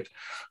was saved,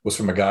 was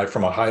from a guy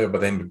from Ohio by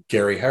the name of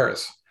Gary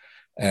Harris.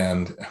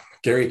 And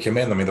Gary came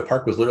in. The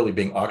park was literally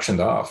being auctioned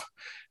off,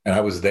 and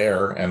I was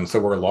there, and so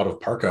were a lot of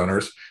park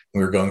owners.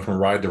 We were going from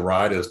ride to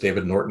ride as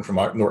David Norton from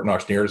Norton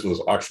Auctioneers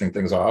was auctioning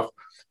things off.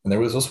 And there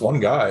was this one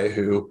guy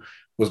who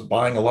was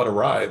buying a lot of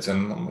rides,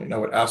 and I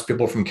would ask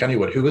people from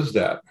Kennywood, who is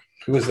that?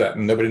 Who is that?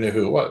 And nobody knew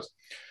who it was.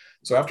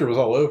 So after it was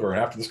all over, and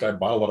after this guy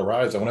bought a lot of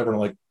rides, I went over and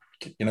like,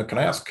 can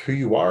I ask who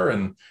you are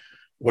and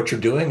what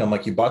you're doing? I'm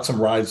like, you bought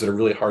some rides that are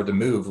really hard to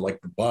move,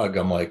 like the Bug.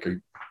 I'm like, are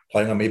you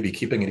planning on maybe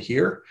keeping it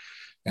here?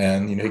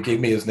 And he gave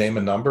me his name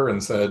and number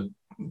and said,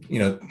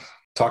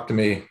 talk to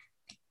me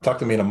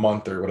in a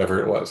month or whatever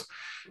it was.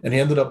 And he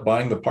ended up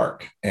buying the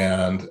park,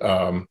 and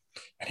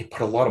he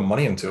put a lot of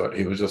money into it.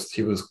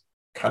 He was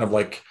kind of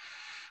like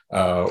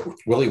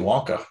Willy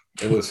Wonka.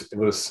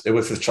 It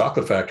was his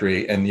chocolate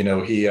factory, and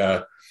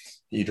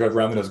he drove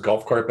around in his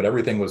golf cart, but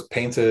everything was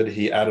painted.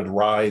 He added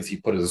rides. He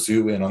put a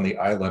zoo in on the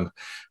island,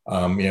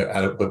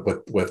 added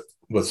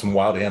with some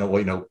wild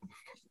animal,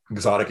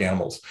 exotic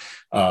animals,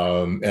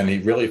 and he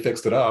really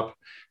fixed it up.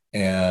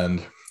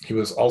 And he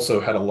was also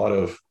had a lot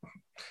of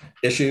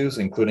issues,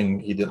 including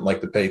he didn't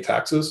like to pay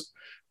taxes.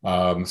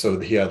 So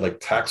he had like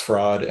tax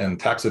fraud and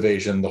tax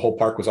evasion. The whole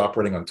park was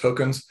operating on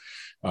tokens.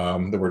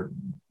 There were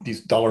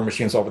these dollar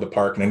machines all over the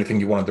park, and anything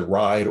you wanted to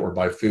ride or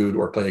buy food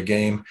or play a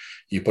game,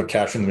 you put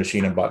cash in the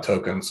machine and bought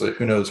tokens. So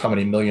who knows how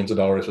many millions of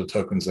dollars of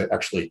tokens they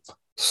actually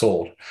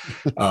sold.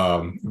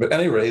 But at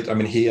any rate,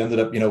 he ended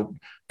up,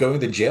 going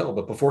to jail.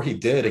 But before he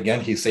did, again,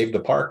 he saved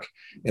the park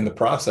in the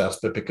process.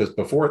 But because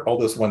before all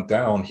this went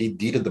down, he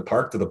deeded the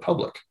park to the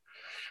public.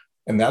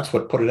 And that's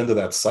what put it into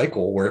that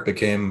cycle where it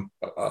became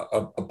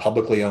a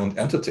publicly owned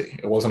entity.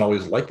 It wasn't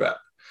always like that.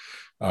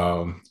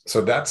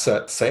 So that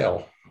set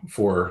sail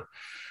for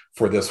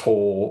this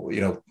whole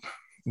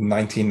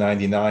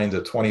 1999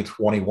 to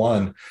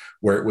 2021,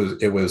 where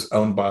it was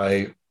owned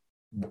by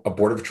a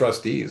board of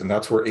trustees, and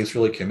that's where ACE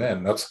really came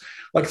in. That's,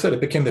 like I said,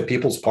 it became the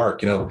people's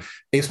park.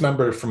 ACE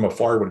members from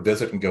afar would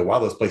visit and go, "Wow,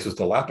 this place is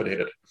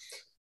dilapidated,"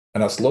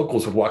 and us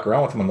locals would walk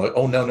around with them and like,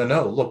 "Oh,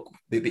 no, look,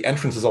 the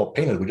entrance is all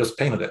painted. We just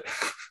painted it."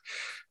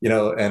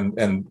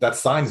 And that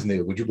sign's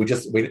new. We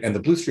just wait, and the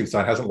Blue Streak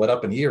sign hasn't lit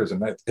up in years,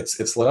 and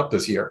it's lit up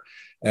this year.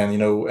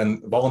 And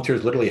and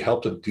volunteers literally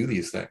help to do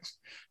these things.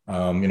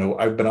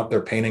 I've been up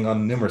there painting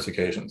on numerous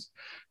occasions.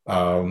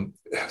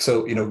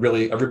 So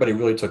really, everybody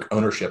really took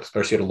ownership,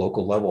 especially at a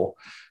local level,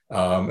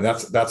 and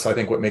that's I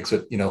think what makes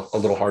it a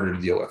little harder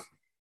to deal with.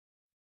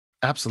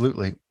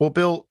 Absolutely. Well,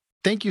 Bill,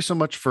 thank you so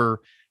much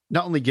for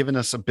not only giving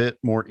us a bit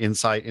more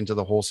insight into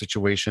the whole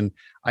situation.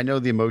 I know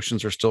the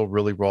emotions are still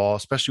really raw,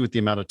 especially with the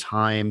amount of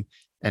time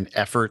and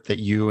effort that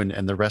you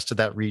and the rest of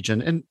that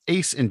region and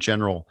ACE in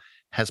general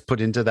has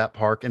put into that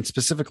park and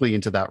specifically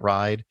into that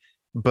ride.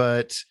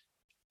 But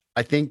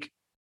I think,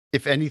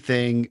 if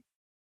anything,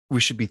 we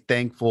should be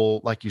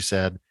thankful, like you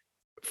said,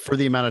 for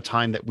the amount of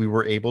time that we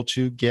were able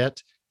to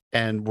get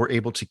and were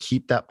able to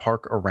keep that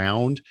park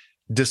around,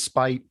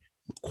 despite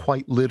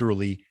quite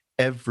literally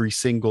every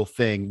single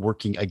thing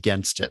working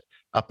against it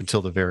up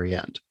until the very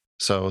end.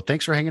 So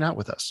thanks for hanging out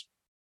with us.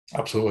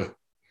 Absolutely.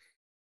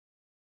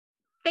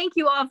 Thank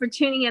you all for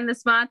tuning in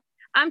this month.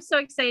 I'm so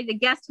excited to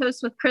guest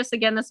host with Chris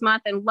again this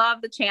month and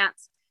love the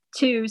chance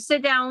to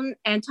sit down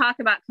and talk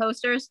about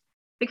coasters,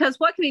 because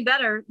what could be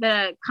better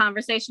than a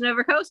conversation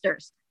over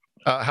coasters?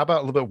 How about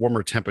a little bit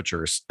warmer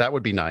temperatures? That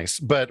would be nice,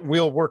 but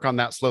we'll work on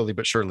that slowly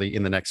but surely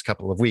in the next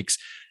couple of weeks.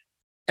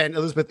 And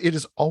Elizabeth, it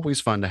is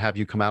always fun to have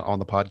you come out on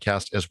the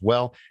podcast as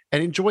well,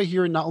 and enjoy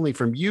hearing not only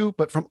from you,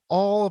 but from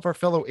all of our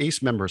fellow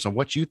ACE members on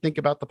what you think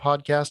about the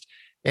podcast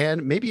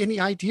and maybe any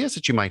ideas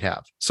that you might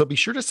have. So be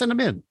sure to send them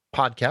in,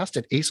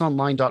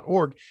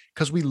 podcast@aceonline.org,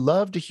 because we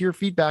love to hear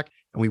feedback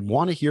and we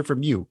want to hear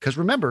from you. Because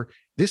remember,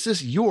 this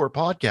is your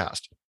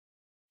podcast.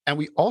 And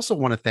we also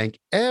want to thank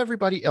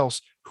everybody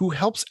else who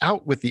helps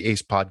out with the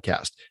ACE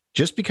podcast.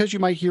 Just because you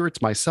might hear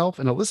it's myself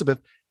and Elizabeth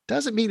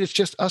doesn't mean it's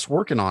just us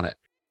working on it.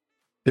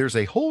 There's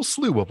a whole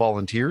slew of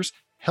volunteers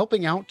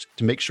helping out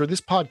to make sure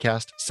this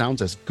podcast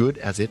sounds as good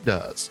as it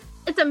does.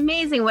 It's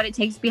amazing what it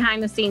takes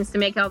behind the scenes to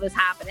make all this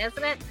happen,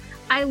 isn't it?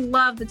 I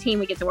love the team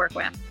we get to work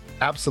with.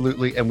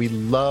 Absolutely. And we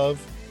love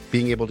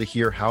being able to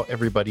hear how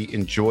everybody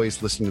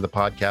enjoys listening to the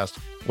podcast,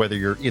 whether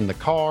you're in the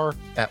car,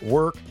 at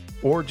work,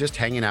 or just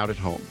hanging out at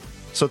home.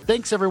 So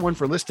thanks everyone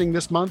for listening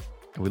this month,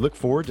 and we look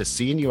forward to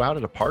seeing you out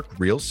at a park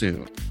real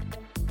soon.